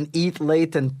late and eat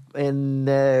late and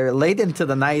late into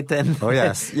the night. And oh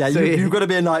yes, yeah, so you've got to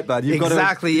be a night bird.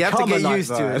 Exactly, you have to get used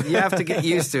to it. You have to get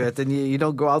used to it, and you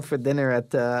don't go out for dinner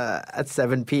at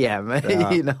 7 p.m.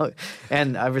 Yeah.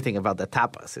 And everything about the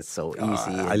tapas is so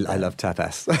easy. I love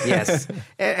tapas. Yes,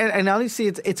 and honestly,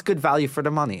 it's good value for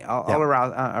the money. All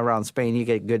around Spain, you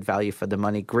get good value for the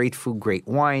money. Great food, great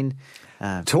wine.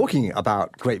 Talking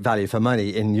about great value for money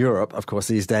in Europe, of course,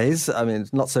 these days, I mean,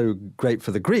 it's not so great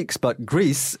for the Greeks, but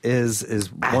Greece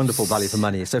is wonderful value for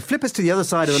money. So flip us to the other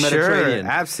side of the Mediterranean.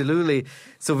 Sure, absolutely.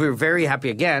 So we're very happy.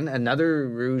 Again, another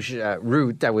Rouge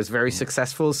route that was very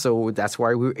successful, so that's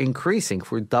why we're increasing.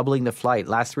 We're doubling the flight.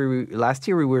 Last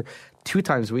year we were 2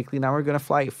 times weekly. Now we're going to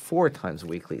fly 4 times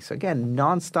weekly. So again,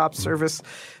 nonstop service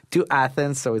to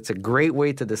Athens. So it's a great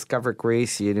way to discover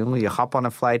Greece. You hop on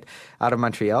a flight out of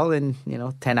Montreal and,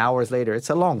 10 hours later, it's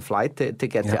a long flight to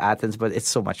get to Athens, but it's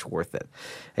so much worth it.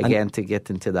 Again, to get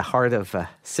into the heart of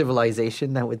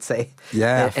civilization, I would say.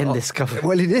 Yeah. And discover.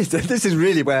 Well, it is. This is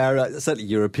really where certainly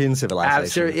European civilization.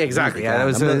 Absolutely, exactly. Yeah,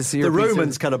 the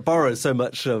Romans kind of borrowed so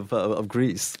much of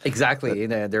Greece. Exactly.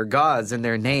 Their gods and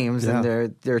their names and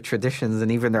their traditions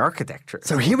and even their architecture.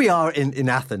 So here we are in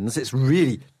Athens. It's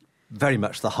really very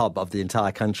much the hub of the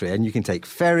entire country, and you can take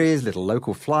ferries, little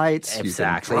local flights.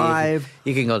 Exactly. You can drive.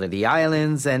 You can go to the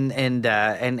islands, and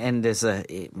there's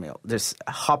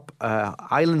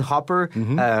island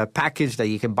hopper package that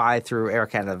you can buy through Air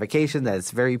Canada Vacation.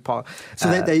 That's very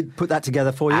so they put that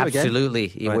together for you absolutely,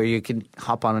 again? where you can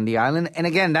hop on the island. And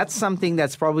again, that's something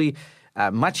that's probably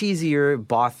much easier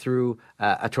bought through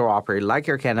a tour operator like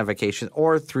Air Canada Vacation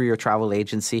or through your travel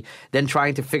agency than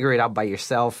trying to figure it out by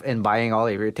yourself and buying all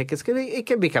of your tickets. It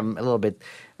can become a little bit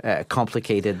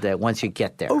complicated once you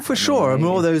get there. Oh, for sure. I mean,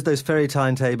 all those ferry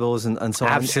timetables and so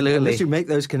on. Absolutely. Unless you make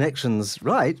those connections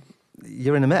right,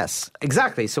 you're in a mess.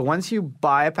 Exactly. So once you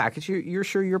buy a package, you're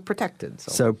sure you're protected.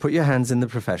 So put your hands in the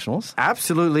professionals.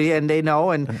 Absolutely, and they know.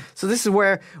 And so this is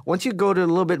where, once you go to a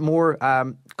little bit more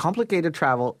complicated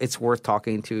travel, it's worth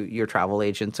talking to your travel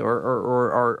agent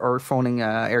or phoning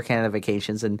Air Canada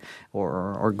Vacations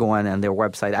or going on their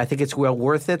website. I think it's well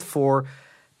worth it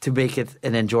to make it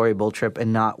an enjoyable trip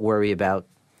and not worry about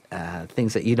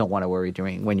things that you don't want to worry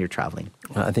when you're traveling.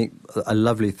 I think a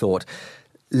lovely thought.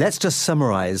 Let's just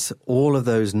summarize all of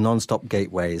those non-stop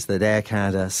gateways that Air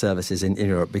Canada services in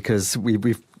Europe, because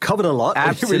we've covered a lot.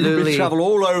 Absolutely. We've traveled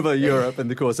all over Europe in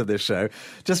the course of this show.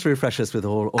 Just refresh us with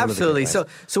all Absolutely. of the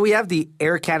gateways. So we have the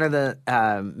Air Canada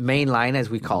main line, as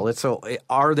we call it. So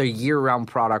are the year-round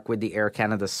product with the Air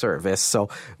Canada service, so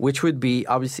which would be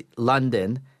obviously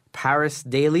London, Paris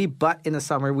daily, but in the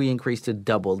summer we increased to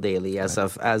double daily as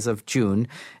of June.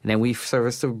 And then we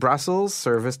service to Brussels,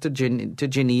 service to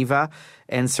Geneva,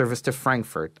 and service to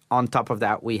Frankfurt. On top of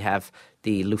that, we have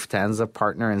the Lufthansa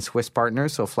partner and Swiss partner,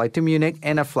 so a flight to Munich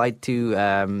and a flight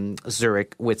to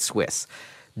Zurich with Swiss.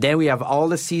 Then we have all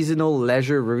the seasonal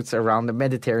leisure routes around the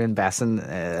Mediterranean basin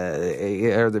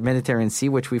or the Mediterranean Sea,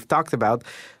 which we've talked about.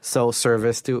 So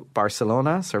service to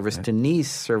Barcelona, service to Nice,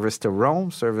 service to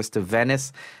Rome, service to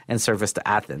Venice, and service to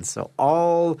Athens. So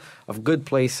all of good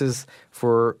places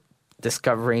for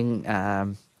discovering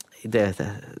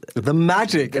the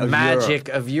magic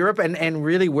of Europe and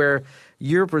really where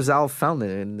Europe was all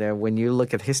founded. And when you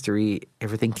look at history,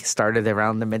 everything started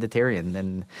around the Mediterranean,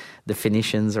 and the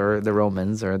Phoenicians or the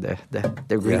Romans or the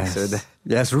Greeks.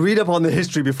 Yes, read up on the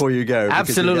history before you go.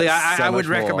 Absolutely. I would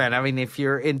recommend. I mean, if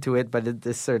you're into it, but it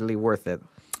is certainly worth it.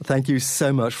 Thank you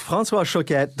so much, Francois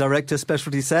Choquette, Director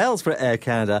Specialty Sales for Air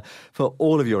Canada, for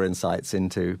all of your insights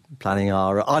into planning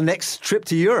our next trip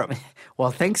to Europe.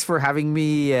 Well, thanks for having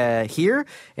me here,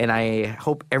 and I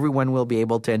hope everyone will be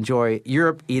able to enjoy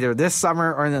Europe either this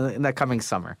summer or in the coming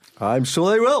summer. I'm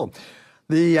sure they will.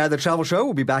 The Travel Show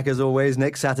will be back as always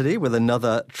next Saturday with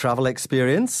another travel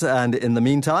experience. And in the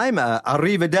meantime,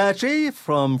 arrivederci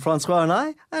from Francois and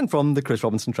I, and from the Chris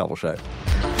Robinson Travel Show.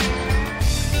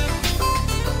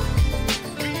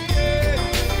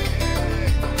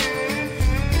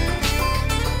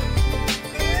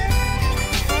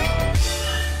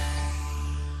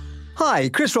 Hi,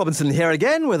 Chris Robinson here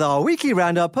again with our weekly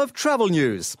roundup of travel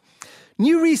news.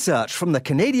 New research from the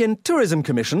Canadian Tourism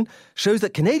Commission shows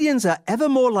that Canadians are ever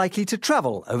more likely to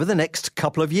travel over the next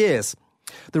couple of years.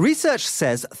 The research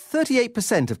says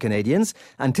 38% of Canadians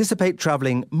anticipate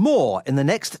travelling more in the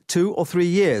next 2 or 3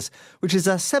 years, which is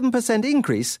a 7%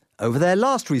 increase over their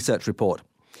last research report.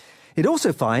 It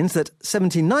also finds that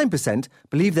 79%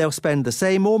 believe they'll spend the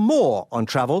same or more on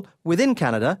travel within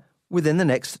Canada within the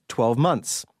next 12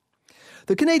 months.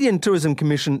 The Canadian Tourism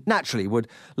Commission naturally would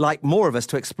like more of us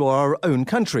to explore our own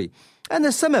country, and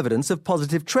there's some evidence of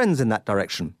positive trends in that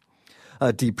direction.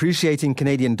 A depreciating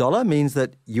Canadian dollar means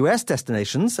that US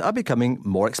destinations are becoming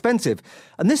more expensive,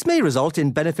 and this may result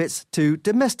in benefits to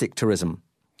domestic tourism.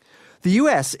 The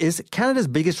US is Canada's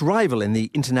biggest rival in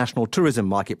the international tourism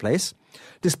marketplace.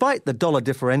 Despite the dollar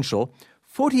differential,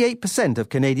 48% of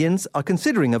Canadians are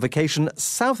considering a vacation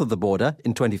south of the border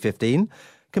in 2015,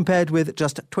 compared with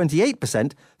just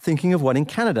 28% thinking of one in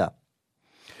Canada.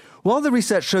 While the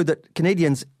research showed that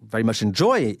Canadians very much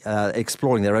enjoy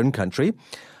exploring their own country,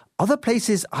 other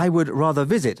places I would rather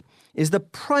visit is the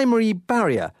primary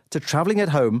barrier to travelling at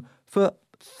home for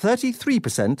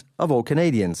 33% of all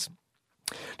Canadians.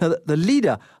 Now, the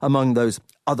leader among those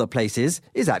other places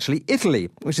is actually Italy,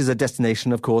 which is a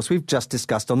destination, of course, we've just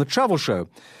discussed on the Travel Show.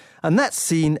 And that's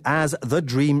seen as the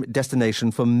dream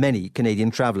destination for many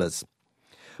Canadian travellers.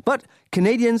 But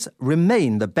Canadians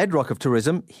remain the bedrock of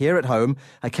tourism here at home,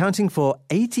 accounting for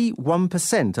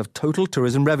 81% of total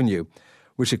tourism revenue,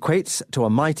 which equates to a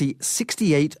mighty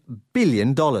 $68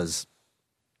 billion.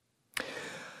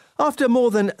 After more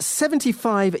than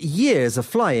 75 years of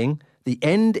flying, the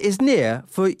end is near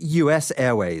for US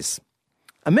Airways.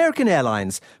 American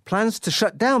Airlines plans to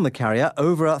shut down the carrier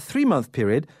over a 3-month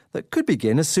period that could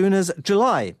begin as soon as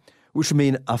July, which would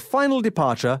mean a final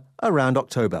departure around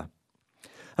October.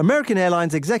 American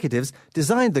Airlines executives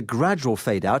designed the gradual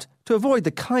fade-out to avoid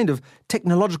the kind of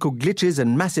technological glitches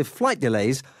and massive flight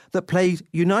delays that plagued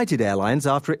United Airlines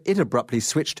after it abruptly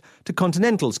switched to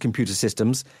Continental's computer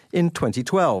systems in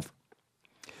 2012.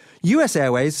 US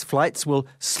Airways flights will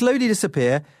slowly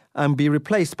disappear and be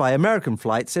replaced by American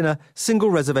flights in a single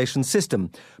reservation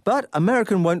system, but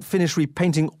American won't finish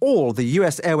repainting all the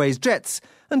US Airways jets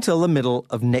until the middle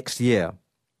of next year.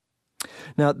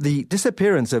 Now, the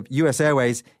disappearance of US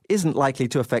Airways isn't likely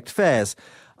to affect fares.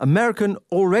 American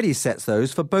already sets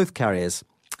those for both carriers.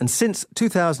 And since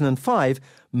 2005,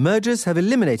 mergers have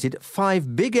eliminated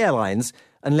 5 big airlines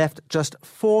and left just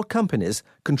 4 companies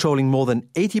controlling more than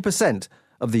 80%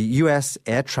 of the US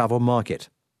air travel market.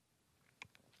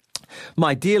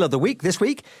 My deal of the week this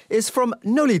week is from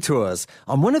Noli Tours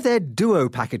on one of their Duo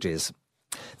packages.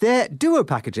 Their Duo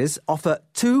packages offer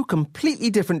 2 completely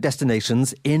different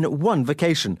destinations in one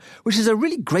vacation, which is a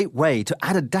really great way to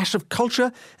add a dash of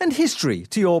culture and history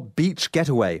to your beach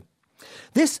getaway.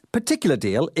 This particular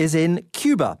deal is in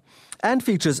Cuba and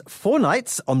features 4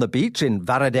 nights on the beach in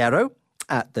Varadero,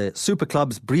 at the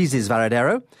Superclub's Breezes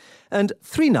Varadero, and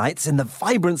 3 nights in the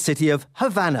vibrant city of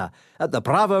Havana at the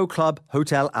Bravo Club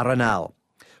Hotel Arenal.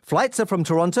 Flights are from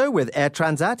Toronto with Air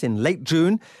Transat in late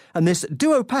June, and this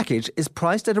Duo package is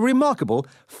priced at a remarkable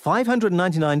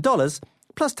 $599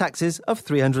 plus taxes of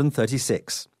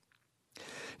 $336.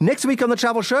 Next week on The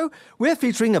Travel Show, we're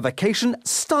featuring a vacation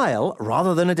style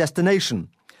rather than a destination.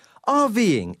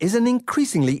 RVing is an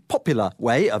increasingly popular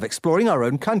way of exploring our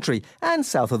own country, and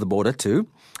south of the border too,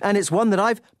 and it's one that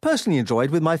I've personally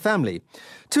enjoyed with my family.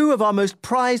 2 of our most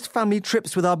prized family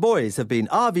trips with our boys have been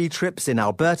RV trips in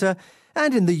Alberta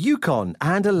and in the Yukon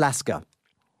and Alaska.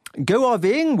 Go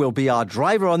RVing will be our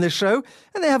driver on this show,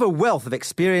 and they have a wealth of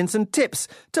experience and tips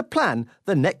to plan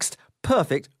the next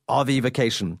perfect RV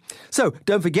vacation. So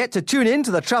don't forget to tune in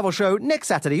to The Travel Show next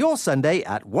Saturday or Sunday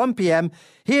at 1 p.m.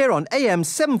 here on AM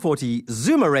 740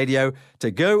 Zoomer Radio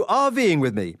to go RVing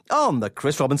with me on The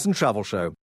Chris Robinson Travel Show.